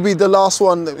 It'll probably be the last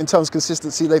one in terms of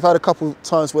consistency. They've had a couple of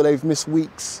times where they've missed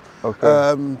weeks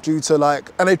due to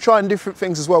like, and they're trying different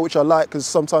things as well, which I like, because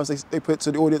sometimes they put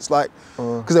to the audience like,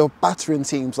 because they were battering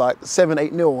teams like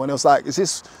 7-8-0, and it was like, is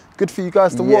this good for you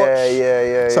guys to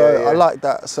watch? So I like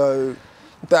that. So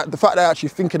the fact they're actually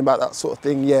thinking about that sort of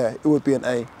thing, it would be an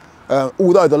A.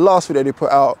 Although the last video they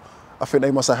put out, I think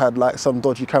they must have had like some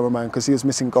dodgy cameraman because he was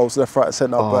missing goals left, right and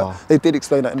centre, but they did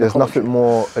explain that in the commentary. There's nothing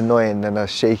more annoying than a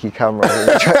shaky camera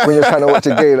when you're trying to watch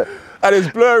a game. And it's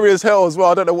blurry as hell as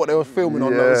well. I don't know what they were filming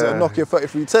on. Was it a Nokia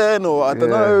 3310 or I don't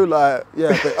know, but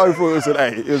overall it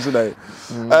was an A.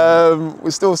 We're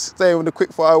still staying with the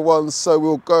quickfire ones, so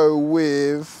we'll go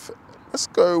with, let's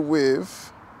go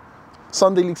with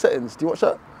Sunday League Settings. Do you watch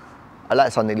that? I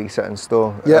like Sunday League Settings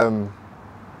still. Yeah.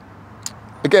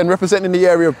 Again, representing the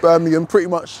area of Birmingham, pretty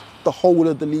much the whole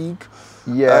of the league.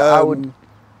 Yeah,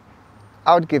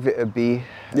 I would give it a B.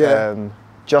 Yeah.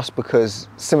 Just because,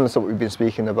 similar to what we've been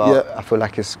speaking about, I feel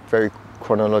like it's very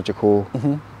chronological,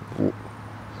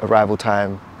 arrival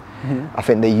time. I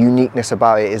think the uniqueness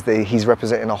about it is that he's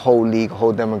representing a whole league, a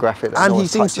whole demographic. And he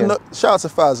seems to know, shout out to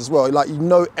Faz as well, like you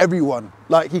know everyone.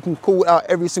 Like he can call out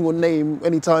every single name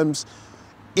many times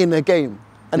in a game.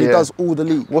 And he does all the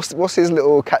league. What's his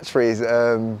little catchphrase?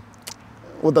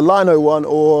 Well, the Lino one,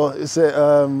 or is it?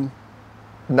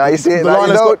 Now you see it, now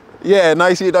you don't. Now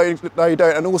you see it, no you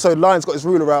don't. And also, Lion's got his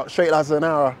ruler out, straight as an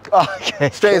arrow.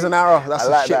 Straight as an arrow. That's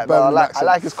a shit Birmingham accent. I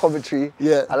like his commentary.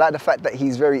 Yeah. I like the fact that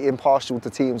he's very impartial to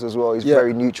teams as well. He's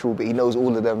very neutral, but he knows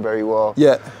all of them very well.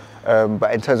 Yeah.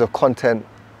 But in terms of content,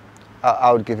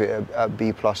 I would give it a B+.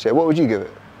 Yeah. What would you give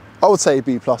it? I would say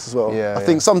B+ as well. Yeah, I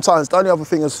think sometimes the only other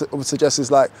thing I would suggest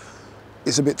is like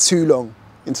it's a bit too long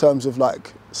in terms of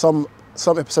like some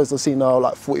episodes I've seen now are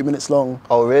like 40 minutes long.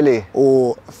 Oh really?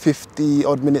 Or 50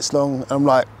 odd minutes long. And I'm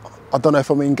like, I don't know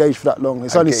if I'm engaged for that long.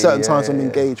 It's only certain times I'm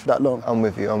engaged for that long. I'm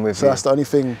with you. So that's the only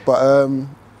thing. But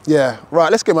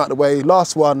right, let's get them out of the way.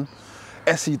 Last one,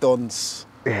 SE Dons.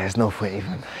 Yeah, there's no point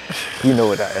even. You know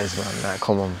what that is, man. Like,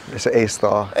 come on, it's an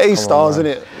A-star. A-stars, isn't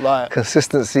it? Like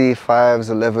consistency, 5s,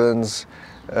 11s.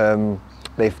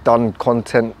 They've done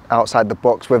content outside the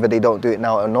box, whether they don't do it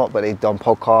now or not. But they've done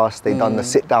podcasts. They've done the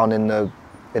sit down in the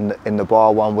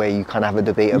bar one where you kind of have a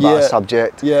debate about a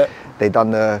subject. Yeah. They've done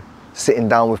the sitting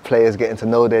down with players, getting to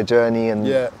know their journey and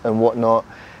whatnot,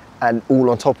 and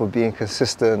all on top of being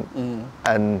consistent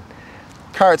and.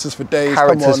 Characters for days.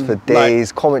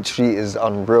 Commentary is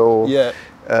unreal. Yeah.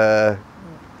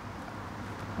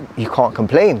 You can't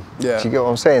complain. Yeah. Do you get what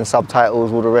I'm saying?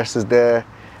 Subtitles, all the rest is there.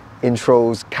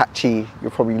 Intros, catchy.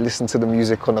 You'll probably listen to the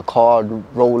music on the car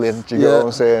rolling. Do you get what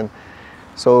I'm saying?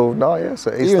 So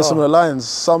so even some of the lines,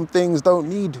 some things don't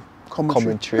need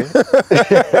commentary.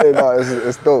 No,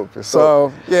 it's dope.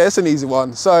 So it's an easy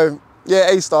one. So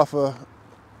A-star for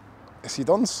SE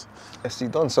Dons. SE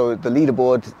Dons. So the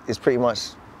leaderboard is pretty much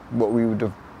what we would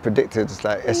have predicted. It's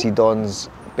like SE Dons,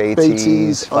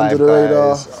 Baiteze, Five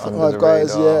Guys,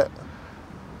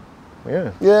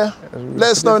 Yeah.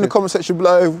 Let us know in the comment section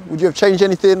below. Would you have changed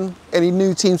anything? Any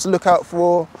new teams to look out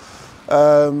for?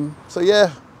 That's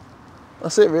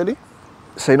it really.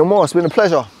 Say no more. It's been a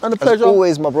pleasure. And a pleasure. As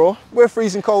always, my bro. We're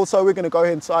freezing cold, so we're going to go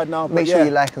inside now. Make sure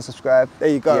you like and subscribe. There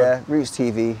you go. Yeah, Rootz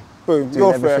TV. Boom.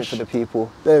 Doing everything for the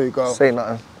people. There we go. Say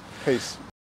nothing. Peace.